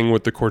specific thing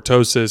with the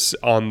cortosis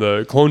on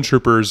the clone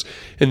troopers,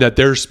 and that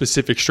their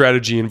specific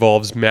strategy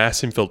involves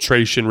mass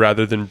infiltration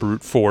rather than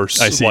brute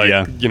force. I see,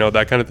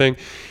 that kind of thing.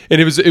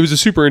 And it was a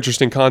super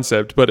interesting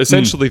concept, but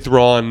essentially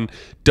Thrawn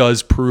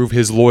does prove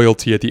his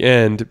loyalty at the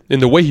end, and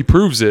the way he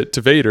proves it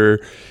to Vader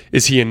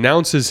is he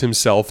announces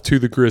himself to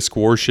the Grisk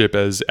warship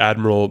as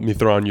Admiral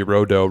Mithran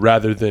Yorodo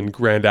rather than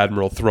Grand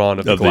Admiral Thrawn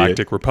of the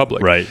Galactic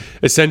Republic. Right.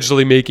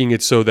 Essentially making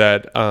it so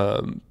that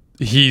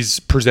he's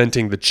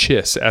presenting the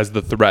Chiss as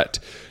the threat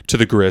to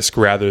the Grisk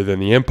rather than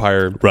the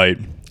Empire. Right.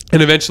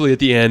 And eventually at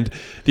the end,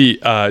 the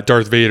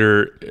Darth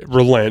Vader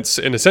relents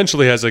and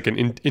essentially has like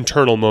an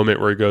internal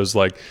moment where he goes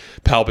like,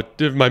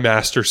 my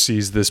master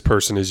sees this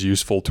person as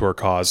useful to our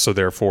cause, so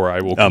therefore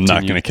I will continue I'm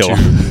not going to kill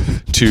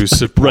him. To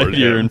support right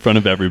here him. In front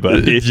of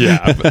everybody.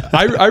 Yeah.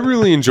 I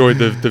really enjoyed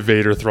the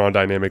Vader-Thrawn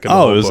dynamic in the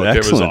whole book. Excellent.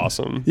 It was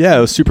awesome. Yeah,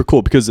 it was super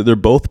cool because they're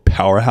both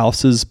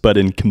powerhouses, but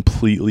in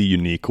completely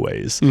unique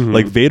ways.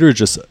 Like Vader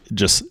is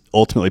just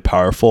ultimately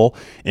powerful,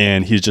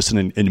 and he's just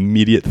an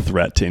immediate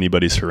threat to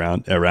anybody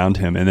around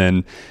him. And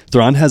then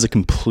Thrawn has a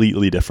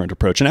completely different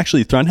approach. And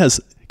actually, Thrawn has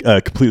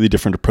a completely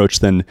different approach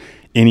than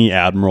any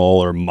admiral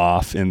or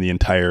Moff in the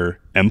entire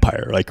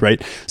Empire. Like,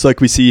 right? So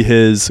like we see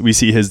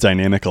his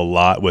dynamic a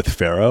lot with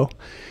Pharaoh.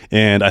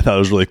 And I thought it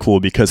was really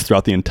cool because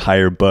throughout the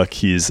entire book,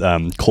 he's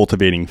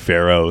cultivating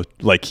Pharaoh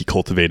like he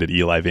cultivated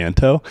Eli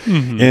Vanto.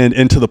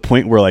 And to the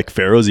point where like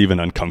Pharaoh's even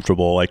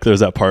uncomfortable. Like there's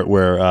that part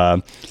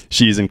where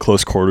she's in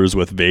close quarters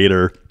with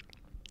Vader,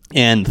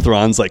 and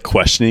Thrawn's like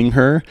questioning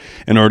her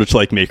in order to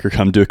like make her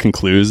come to a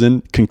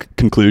conclusion,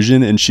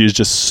 and she's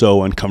just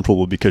so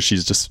uncomfortable because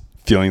she's just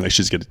feeling like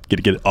she's gonna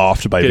get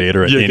offed by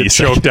Vader at any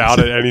second. Choked out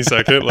at any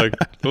second. Like,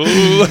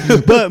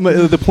 but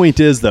the point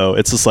is though,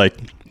 it's just like,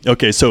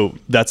 okay, so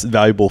that's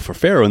valuable for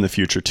Pharaoh in the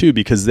future too,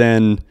 because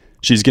then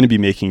she's going to be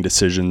making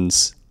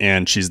decisions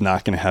and she's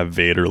not going to have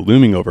Vader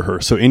looming over her.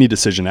 So any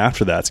decision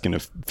after that's going to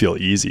feel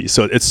easy.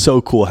 So it's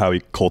so cool how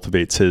he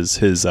cultivates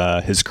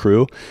his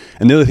crew.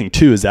 And the other thing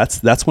too is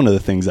that's one of the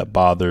things that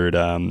bothered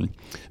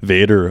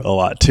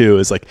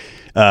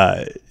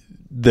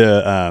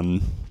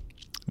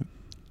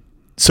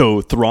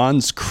so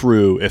Thrawn's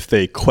crew, if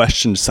they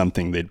questioned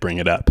something, they'd bring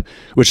it up,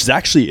 which is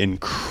actually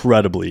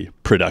incredibly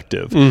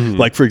productive.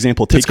 Like, for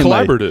example, it's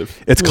collaborative.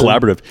 It's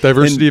collaborative.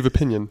 Diversity of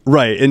opinion.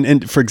 Right.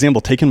 And for example,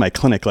 taking my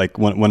clinic, like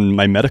when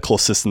my medical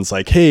assistant's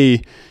like,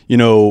 hey,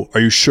 are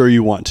you sure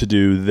you want to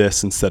do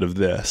this instead of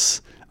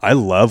this? I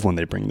love when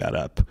they bring that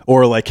up.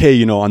 Or like,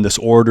 hey, on this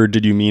order,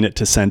 did you mean it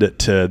to send it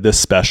to this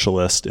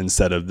specialist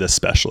instead of this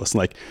specialist? And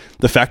like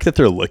the fact that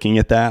they're looking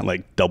at that,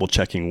 like double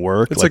checking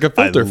work. It's like a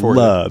filter for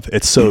you.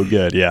 It's so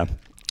good. Yeah.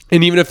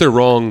 And even if they're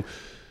wrong,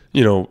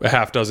 a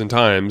half dozen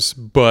times,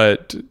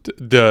 but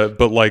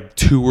like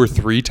 2 or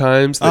 3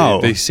 times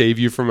they save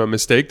you from a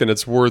mistake, then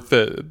it's worth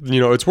it.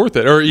 It's worth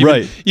it. Or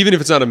even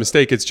if it's not a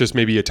mistake, it's just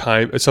maybe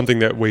it's something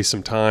that wastes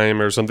some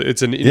time or something.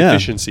 It's an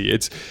inefficiency.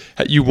 It's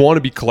you want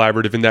to be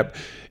collaborative, and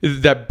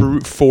that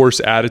brute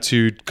force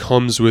attitude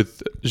comes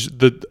with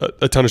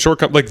a ton of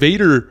shortcomings. Like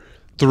Vader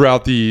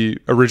throughout the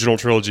original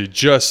trilogy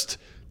just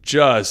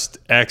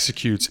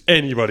executes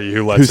anybody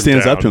who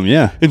stands up to him.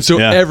 Yeah. And so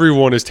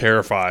everyone is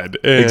terrified.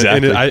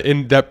 Exactly.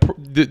 And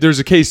there's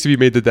a case to be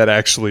made that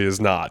actually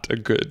is not a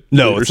good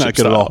it's not good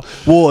style. At all.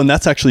 Well, and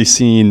that's actually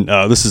seen,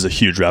 this is a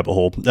huge rabbit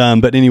hole.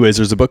 But anyways,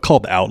 there's a book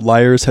called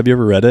Outliers. Have you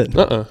ever read it?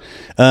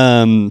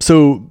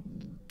 So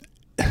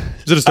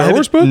is it a Star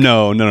Wars book?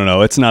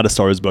 No. It's not a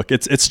Star Wars book.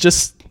 Is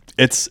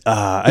it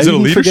a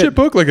leadership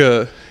book?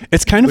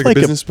 It's kind of like a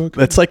business book?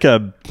 It's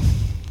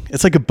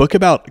like a book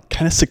about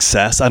kind of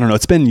success. I don't know.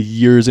 It's been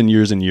years and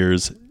years and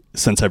years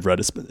since I've read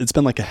it. It's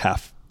been like a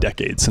half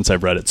decade since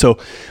I've read it. So,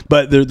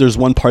 but there's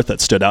one part that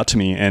stood out to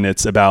me, and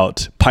it's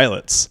about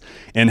pilots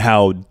and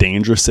how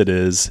dangerous it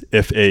is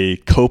if a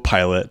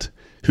co-pilot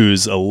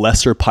who's a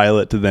lesser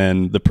pilot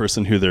than the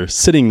person who they're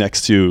sitting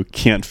next to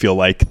can't feel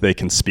like they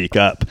can speak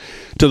up,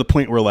 to the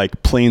point where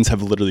like planes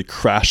have literally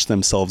crashed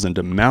themselves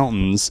into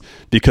mountains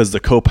because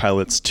the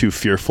co-pilot's too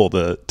fearful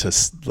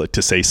to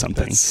say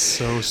something. That's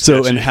so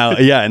sketchy. So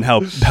and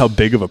how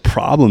big of a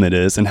problem it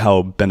is, and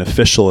how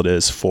beneficial it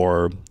is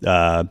for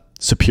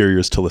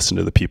superiors to listen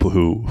to the people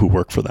who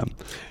work for them.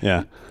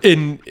 Yeah.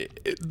 And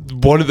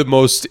one of the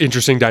most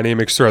interesting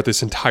dynamics throughout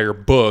this entire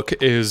book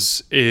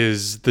is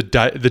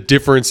the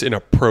difference in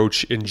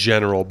approach in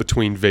general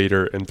between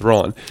Vader and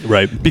Thrawn.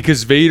 Right.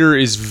 Because Vader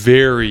is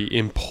very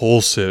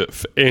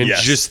impulsive and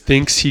just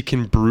thinks he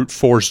can brute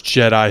force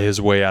Jedi his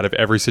way out of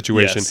every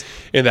situation. Yes.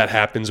 And that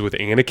happens with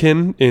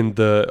Anakin in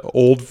the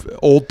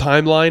old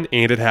timeline,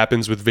 and it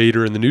happens with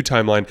Vader in the new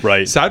timeline.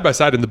 Right. Side by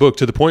side in the book,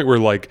 to the point where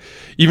like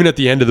even at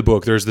the end of the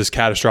book there's this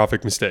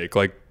catastrophic mistake.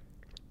 Like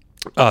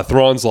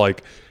Thrawn's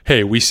like,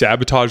 hey, we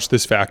sabotaged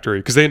this factory,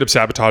 because they end up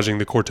sabotaging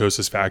the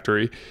Cortosis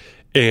factory,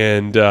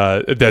 and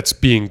that's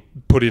being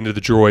put into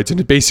the droids.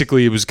 And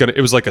basically it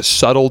was like a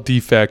subtle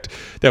defect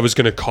that was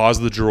gonna cause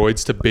the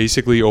droids to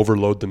basically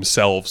overload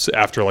themselves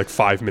after like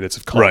 5 minutes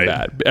of combat.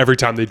 Right. Every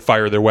time they'd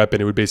fire their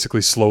weapon, it would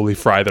basically slowly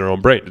fry their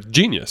own brain.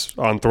 Genius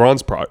on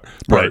Thrawn's part.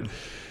 Right.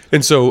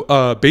 And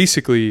so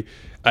basically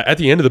at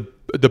the end of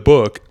the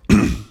book,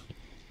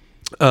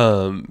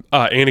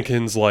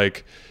 Anakin's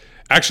like,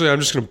 actually, I'm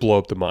just going to blow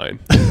up the mine.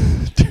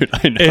 Dude,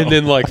 I know. And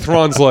then like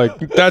Thrawn's like,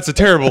 that's a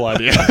terrible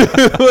idea.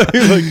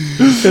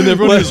 And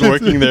everyone who's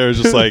working there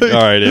is just like, all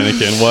right,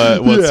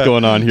 Anakin, what's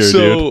going on here,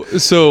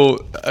 dude? So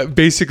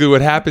basically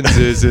what happens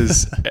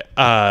is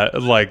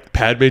like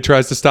Padme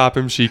tries to stop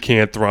him. She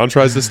can't. Thrawn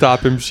tries to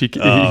stop him. He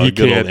good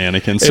can't. Old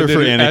Anakin. And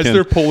then as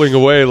they're pulling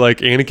away, like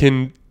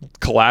Anakin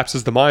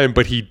collapses the mine,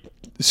 but he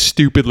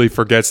stupidly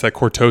forgets that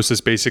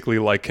Cortosis basically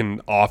like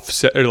can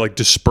offset or like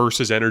disperse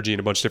his energy in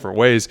a bunch of different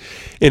ways,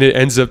 and it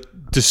ends up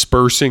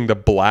dispersing the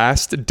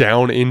blast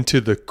down into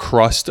the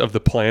crust of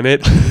the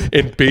planet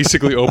and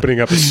basically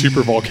opening up a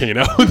super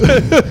volcano. And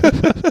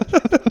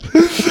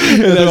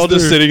they're all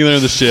just sitting there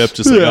in the ship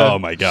just like, oh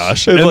my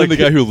gosh. And like, then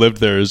the guy who lived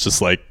there is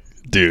just like,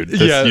 dude, you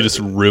just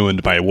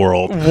ruined my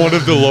world. One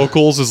of the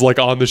locals is like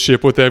on the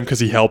ship with them because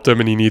he helped him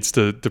and he needs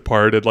to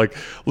depart. And like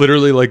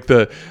literally like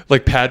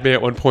Padme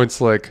at one point's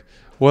like,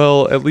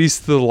 well, at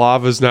least the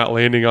lava's not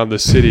landing on the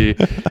city.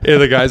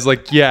 And the guy's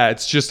like, yeah,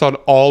 it's just on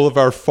all of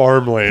our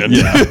farmland.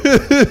 Yeah.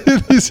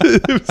 That's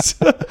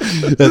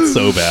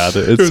so bad.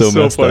 It's so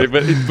messed funny. up.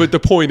 But the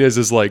point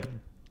is like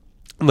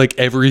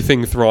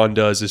everything Thrawn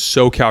does is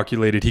so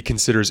calculated. He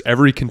considers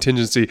every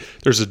contingency.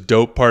 There's a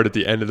dope part at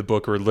the end of the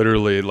book where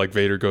literally like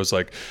Vader goes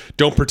like,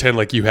 don't pretend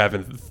like you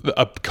haven't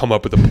come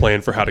up with a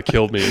plan for how to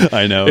kill me.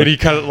 I know. And he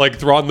kind of like,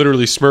 Thrawn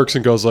literally smirks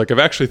and goes like, I've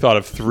actually thought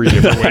of 3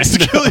 different ways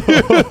to kill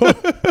you.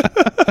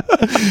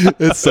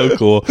 It's so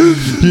cool.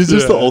 He's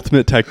just the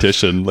ultimate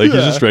tactician. Like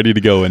he's just ready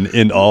to go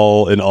in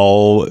all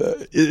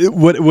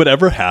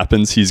whatever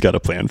happens, he's got a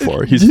plan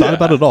for. He's thought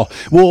about it all.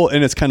 Well,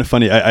 and it's kind of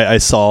funny. I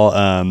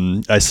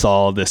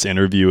saw this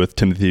interview with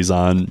Timothy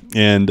Zahn,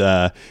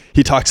 and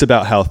he talks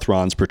about how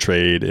Thrawn's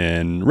portrayed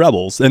in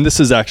Rebels, and this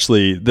is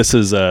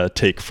a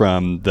take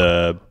from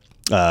the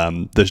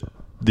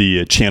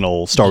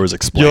channel Star Wars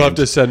Explained. You'll have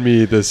to send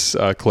me this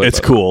clip. It's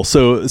cool.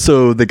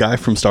 So the guy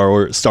from Star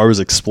Wars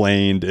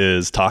Explained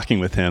is talking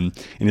with him,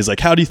 and he's like,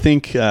 how do you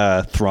think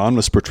Thrawn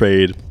was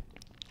portrayed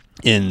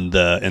in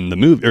the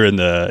movie or in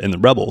the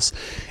Rebels.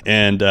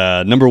 And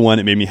number one,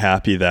 it made me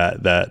happy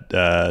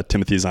that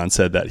Timothy Zahn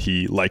said that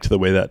he liked the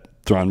way that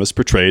Thrawn was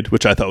portrayed,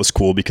 which I thought was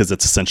cool because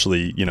it's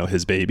essentially,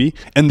 his baby.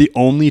 And the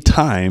only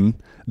time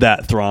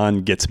that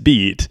Thrawn gets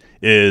beat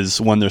is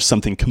when there's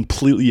something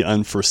completely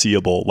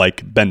unforeseeable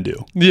like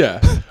Bendu.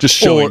 Yeah. Just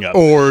showing up.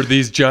 Or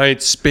these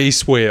giant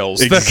space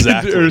whales.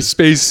 Exactly. Or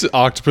space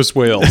octopus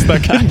whales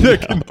that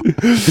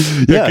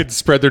can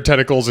spread their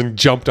tentacles and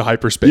jump to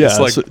hyperspace.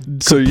 Yeah,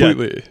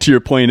 completely. Yeah, to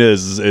your point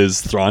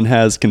is Thrawn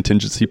has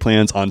contingency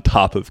plans on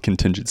top of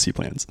contingency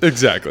plans.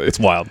 Exactly. It's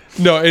wild.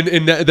 No,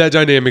 and that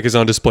dynamic is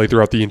on display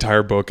throughout the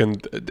entire book.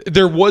 And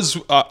there was,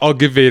 I'll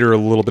give Vader a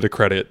little bit of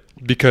credit,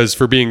 because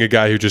for being a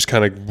guy who just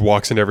kind of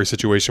walks in every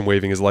situation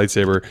waving his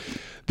lightsaber,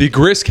 the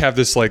Grisk have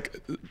this,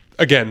 like,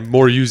 again,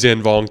 more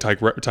Yuuzhan Vong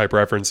type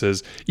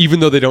references. Even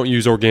though they don't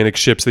use organic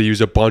ships, they use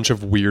a bunch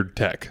of weird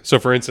tech. So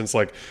for instance,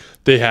 like,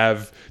 they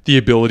have the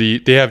ability,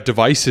 they have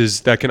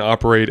devices that can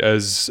operate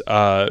as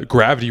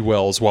gravity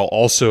wells while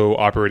also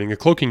operating a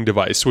cloaking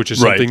device, which is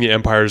something the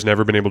Empire has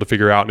never been able to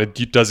figure out. And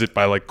it does it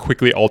by, like,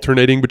 quickly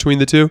alternating between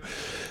the two.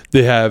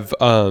 They have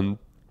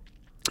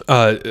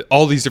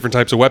all these different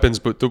types of weapons,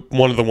 but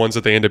one of the ones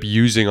that they end up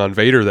using on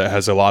Vader that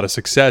has a lot of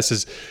success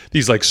is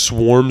these, like,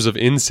 swarms of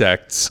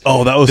insects.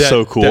 Oh, that was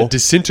so cool. That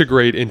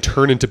disintegrate and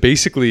turn into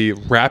basically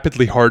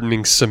rapidly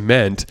hardening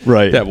cement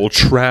that will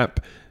trap.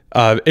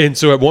 And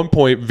so at one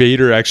point,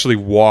 Vader actually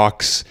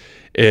walks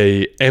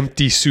a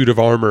empty suit of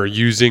armor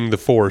using the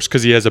Force,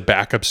 because he has a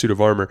backup suit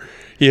of armor.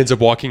 He ends up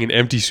walking an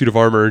empty suit of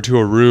armor into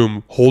a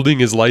room holding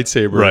his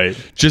lightsaber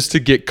just to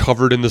get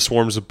covered in the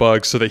swarms of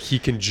bugs so that he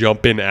can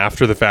jump in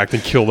after the fact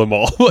and kill them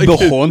all. Like, the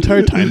whole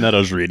entire time that I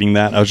was reading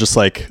that, I was just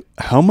like,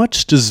 how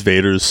much does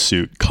Vader's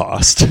suit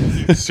cost?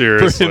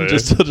 Seriously. For him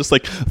just to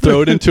like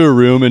throw it into a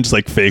room and just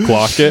like fake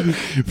walk it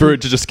for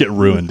it to just get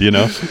ruined,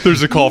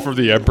 There's a call from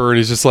the Emperor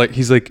and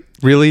he's like,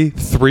 really?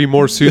 3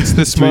 more suits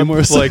this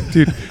month? Like,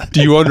 dude,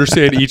 do you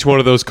understand each one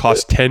of those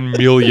costs 10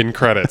 million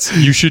credits?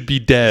 You should be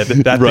dead.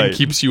 That thing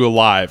keeps you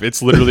alive.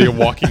 It's literally a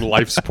walking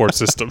life support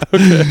system.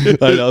 Okay?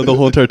 I know, the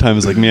whole entire time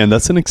is like, man,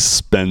 that's an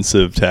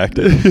expensive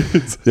tactic.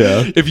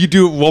 Yeah. If you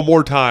do it one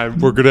more time,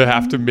 we're going to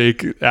have to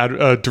make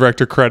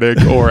Director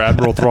Krennic or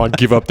Admiral Thrawn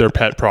give up their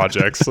pet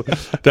projects.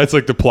 That's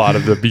like the plot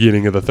of the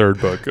beginning of the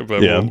 3rd book,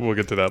 but we'll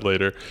get to that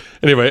later.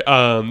 Anyway,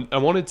 I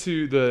wanted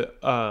to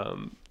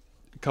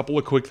couple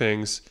of quick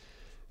things.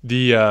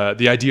 The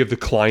idea of the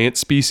client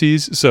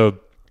species. So,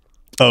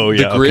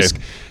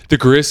 the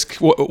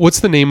Grisk.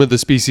 What's the name of the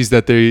species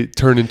that they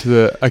turn into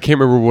the? I can't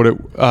remember what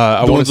it.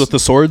 The ones with the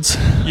swords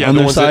on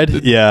their side.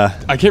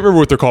 I can't remember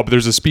what they're called, but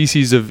there's a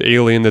species of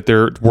alien that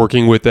they're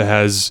working with that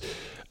has.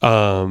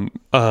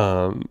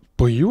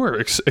 Boy, you are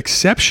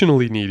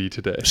exceptionally needy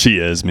today. She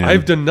is, man.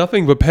 I've done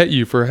nothing but pet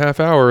you for a half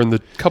hour, and the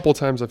couple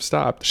times I've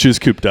stopped. She was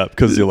cooped up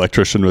because the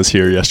electrician was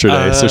here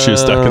yesterday, so she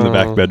was stuck in the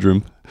back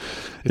bedroom.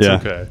 It's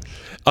okay.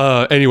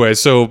 Anyway,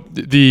 so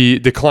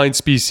the client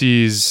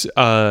species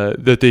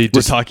that they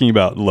we're talking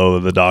about Lola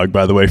the dog,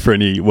 by the way, for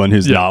anyone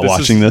who's not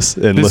watching this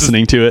and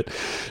listening to it.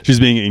 She's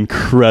being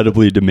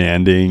incredibly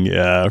demanding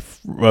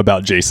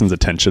about Jason's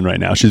attention right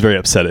now. She's very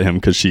upset at him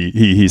because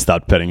he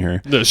stopped petting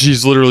her. No,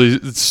 she's literally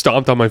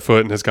stomped on my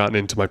foot and has gotten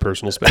into my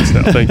personal space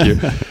now. Thank you.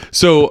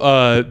 So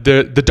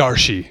the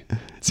Darshi.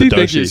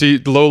 Thank you. See,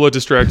 Lola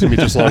distracted me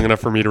just long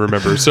enough for me to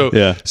remember. So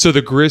so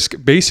the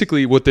Grisk,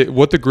 basically what the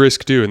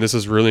Grisk do, and this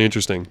is really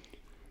interesting.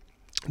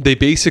 They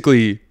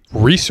basically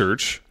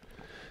research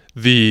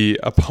the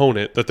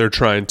opponent that they're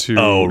trying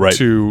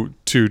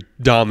to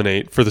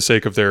dominate for the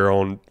sake of their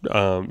own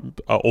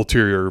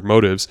ulterior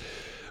motives.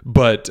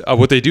 But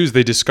what they do is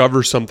they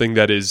discover something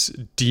that is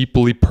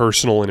deeply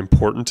personal and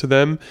important to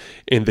them,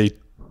 and they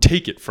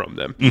take it from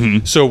them.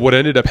 Mm-hmm. So what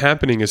ended up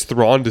happening is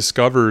Thrawn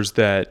discovers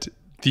that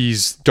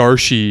these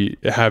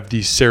Darshi have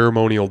these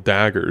ceremonial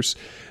daggers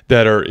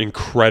that are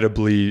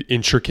incredibly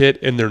intricate,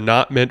 and they're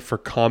not meant for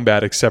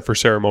combat except for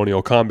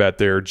ceremonial combat.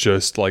 They're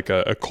just like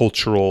a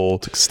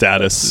cultural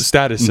status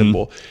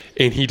symbol.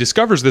 And he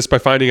discovers this by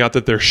finding out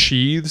that their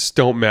sheaths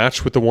don't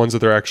match with the ones that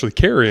they're actually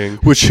carrying.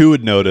 Which who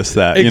would notice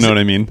that? You know what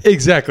I mean?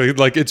 Exactly.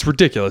 Like, it's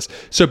ridiculous.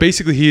 So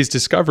basically he has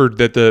discovered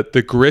that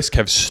the Grisk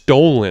have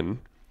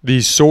stolen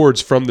these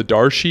swords from the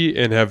Darshi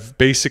and have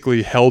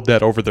basically held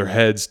that over their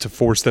heads to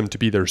force them to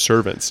be their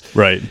servants.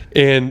 Right.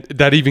 And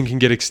that even can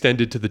get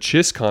extended to the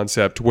Chiss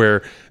concept,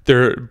 where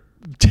they're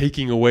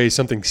taking away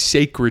something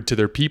sacred to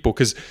their people,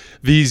 because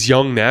these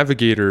young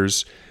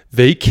navigators,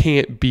 they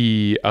can't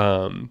be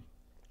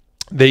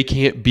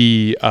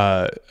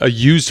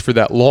used for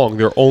that long.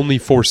 They're only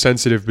force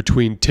sensitive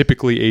between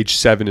typically age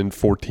 7 and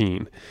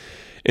 14.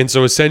 And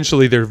so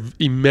essentially they're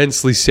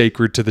immensely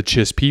sacred to the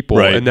Chiss people.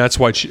 Right. And that's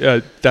why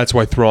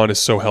Thrawn is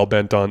so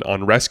hell-bent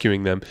on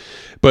rescuing them.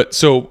 But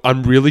so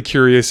I'm really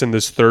curious in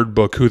this 3rd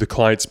book who the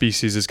client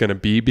species is going to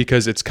be,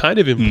 because it's kind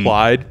of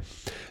implied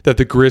that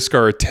the Grisk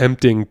are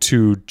attempting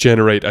to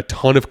generate a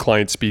ton of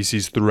client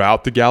species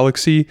throughout the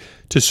galaxy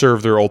to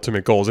serve their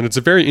ultimate goals. And it's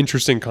a very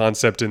interesting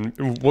concept and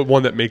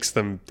one that makes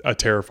them a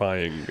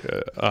terrifying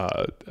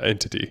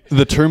entity.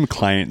 The term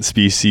client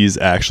species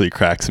actually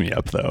cracks me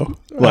up, though.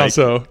 How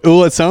so?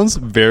 Well, it sounds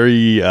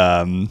very...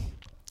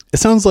 it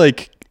sounds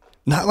like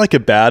not like a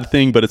bad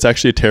thing, but it's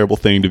actually a terrible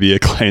thing to be a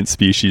client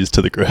species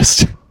to the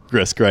Grisk,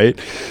 right?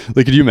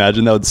 Like, could you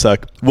imagine? That would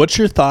suck. What's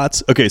your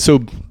thoughts? Okay,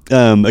 so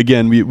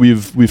again,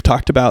 we've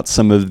talked about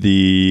some of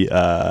the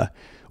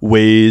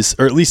ways,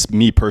 or at least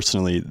me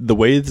personally, the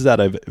ways that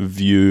I've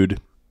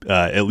viewed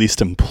at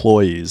least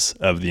employees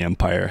of the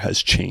Empire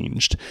has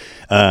changed,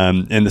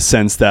 in the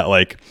sense that,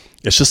 like,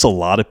 it's just a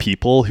lot of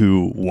people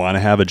who want to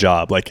have a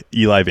job, like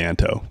Eli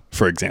Vanto,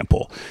 for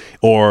example,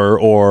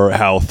 or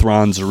how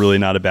Thrawn's really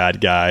not a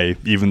bad guy,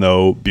 even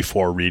though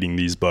before reading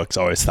these books,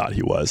 I always thought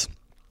he was.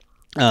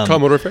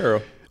 Commodore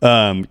Pharaoh.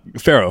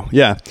 Pharaoh,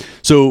 yeah.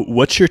 So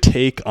what's your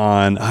take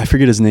on, I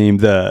forget his name,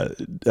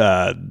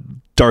 the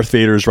Darth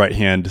Vader's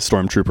right-hand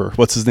stormtrooper.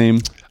 What's his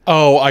name?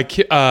 Oh, I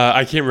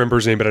can't remember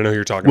his name, but I know who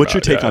you're talking What's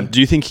about. Your take on, do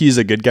you think he's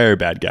a good guy or a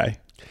bad guy?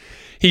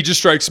 He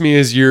just strikes me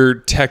as your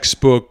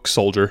textbook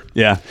soldier.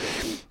 Yeah.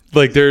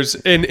 Like there's,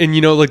 and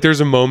you know, like there's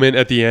a moment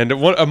at the end,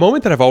 a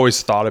moment that I've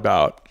always thought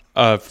about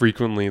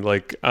frequently,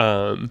 like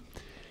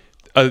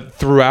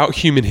throughout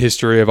human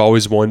history, I've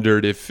always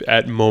wondered if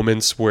at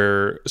moments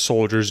where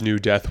soldiers knew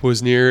death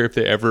was near, if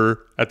they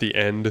ever at the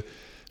end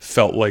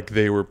felt like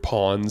they were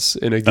pawns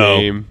in a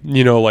game.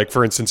 You know, like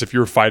for instance, if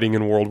you were fighting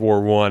in World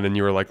War I and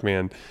you were like,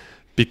 man,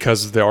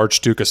 because the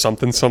Archduke of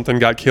something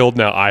got killed,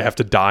 now I have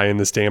to die in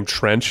this damn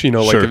trench, you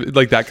know, like, sure.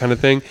 Like that kind of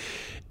thing.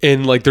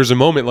 And like there's a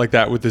moment like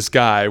that with this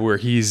guy where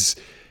he knows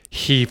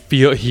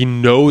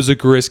a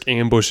Grisk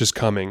ambush is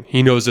coming.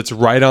 He knows it's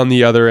right on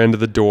the other end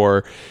of the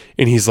door,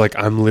 and he's like,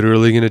 I'm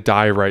literally gonna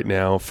die right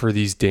now for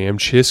these damn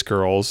Chiss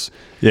girls.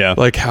 Yeah.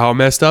 Like, how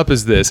messed up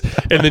is this?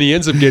 And then he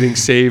ends up getting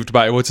saved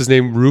by, what's his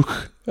name?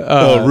 Rook.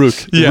 Rook.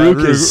 Yeah,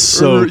 Rook is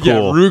so cool.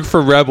 Yeah, Rook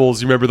from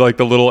Rebels. You remember like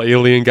the little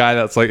alien guy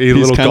that's like a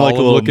little golem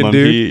looking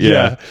monkey, dude?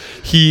 Yeah.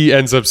 He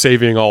ends up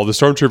saving all the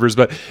stormtroopers.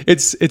 But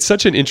it's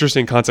such an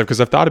interesting concept because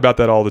I've thought about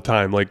that all the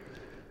time. Like,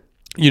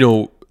 you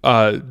know,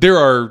 there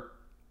are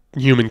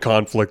human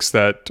conflicts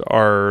that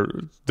are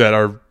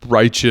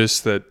righteous,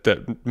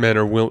 that men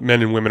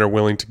and women are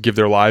willing to give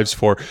their lives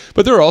for,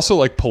 but there are also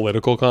like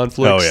political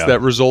conflicts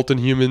that result in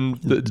human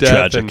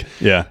death. Tragic.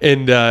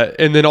 And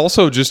then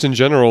also just in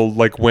general,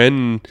 like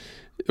when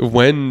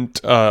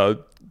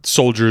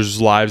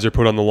soldiers' lives are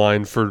put on the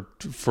line for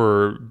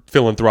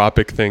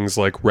philanthropic things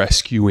like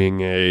rescuing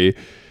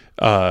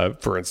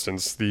for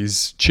instance,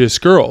 these Chiss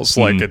girls,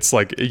 like it's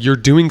like you're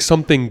doing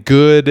something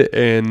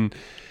good.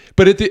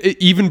 But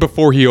even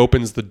before he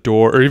opens the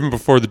door, or even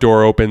before the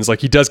door opens,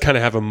 like he does kind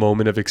of have a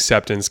moment of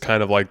acceptance,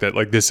 kind of like that,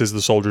 like this is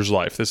the soldier's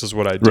life, this is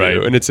what I do, right.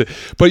 And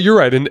but you're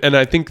right, and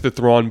I think the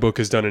Thrawn book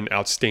has done an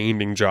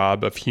outstanding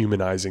job of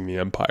humanizing the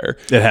Empire.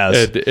 It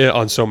has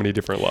on so many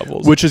different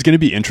levels, which is going to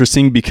be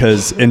interesting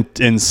because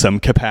in some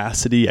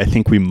capacity, I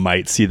think we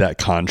might see that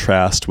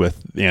contrast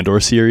with the Andor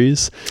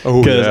series.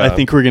 Because I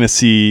think we're going to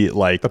see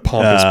like the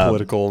pompous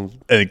political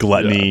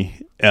gluttony.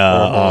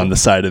 On the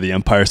side of the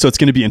Empire. So it's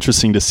going to be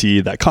interesting to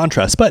see that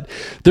contrast. But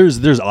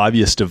there's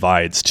obvious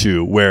divides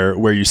too,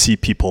 where you see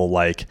people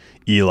like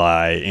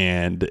Eli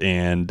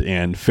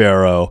and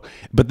Pharaoh,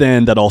 but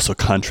then that also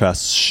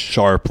contrasts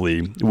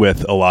sharply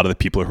with a lot of the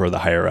people who are the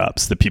higher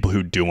ups, the people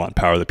who do want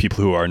power, the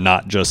people who are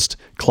not just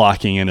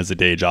clocking in as a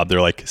day job.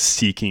 They're like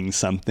seeking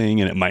something,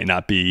 and it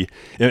might be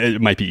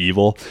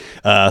evil.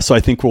 So I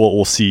think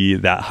we'll see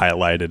that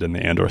highlighted in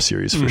the Andor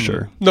series for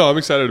sure. No, I'm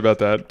excited about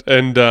that,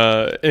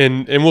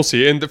 and we'll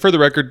see. And for the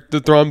record, the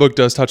Thrawn book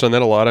does touch on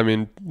that a lot. I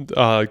mean,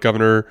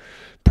 Governor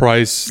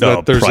Price.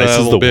 Price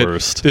is the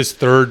worst. This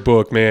third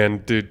book,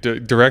 man, dude,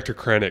 Director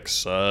Krennic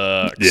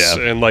sucks. Yeah,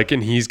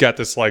 and he's got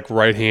this like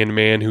right hand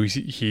man who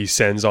he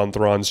sends on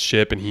Thrawn's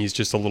ship, and he's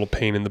just a little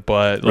pain in the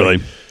butt. Really,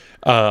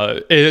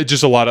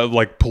 just a lot of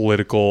like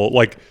political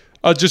like.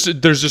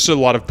 There's just a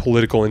lot of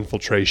political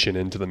infiltration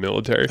into the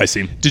military. I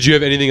see. Did you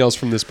have anything else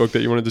from this book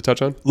that you wanted to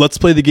touch on? Let's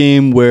play the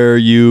game where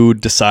you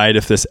decide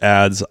if this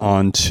adds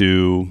on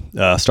to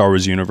Star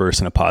Wars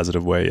universe in a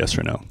positive way, yes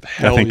or no.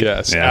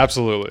 Yes,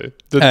 absolutely.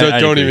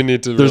 Don't even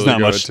need to there's really not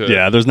go much, into it.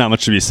 Yeah, there's not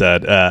much to be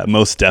said.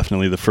 Most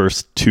definitely the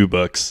first two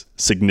books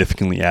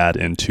significantly add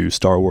into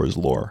Star Wars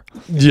lore.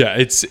 Yeah,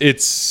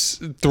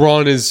 it's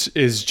Thrawn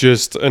is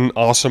just an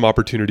awesome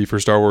opportunity for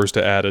Star Wars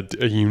to add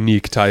a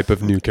unique type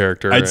of new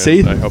character. I'd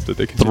say I hope that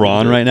they continue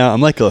Thrawn right now.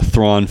 I'm like a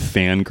Thrawn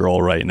fangirl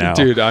right now.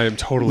 Dude, I am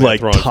totally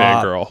like a Thrawn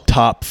fangirl.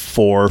 Top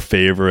 4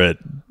 favorite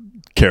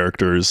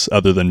characters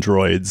other than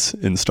droids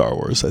in Star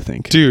Wars, I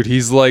think. Dude,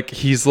 he's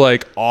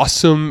like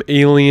awesome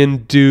alien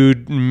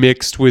dude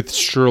mixed with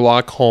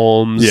Sherlock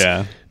Holmes.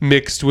 Yeah.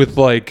 Mixed with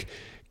like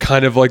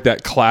kind of like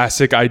that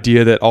classic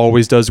idea that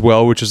always does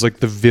well, which is like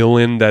the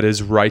villain that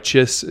is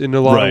righteous in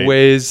a lot of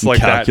ways, like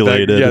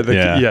calculated.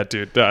 Yeah,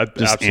 dude,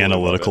 just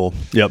analytical.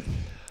 Yep.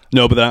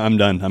 No, but I'm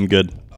done. I'm good.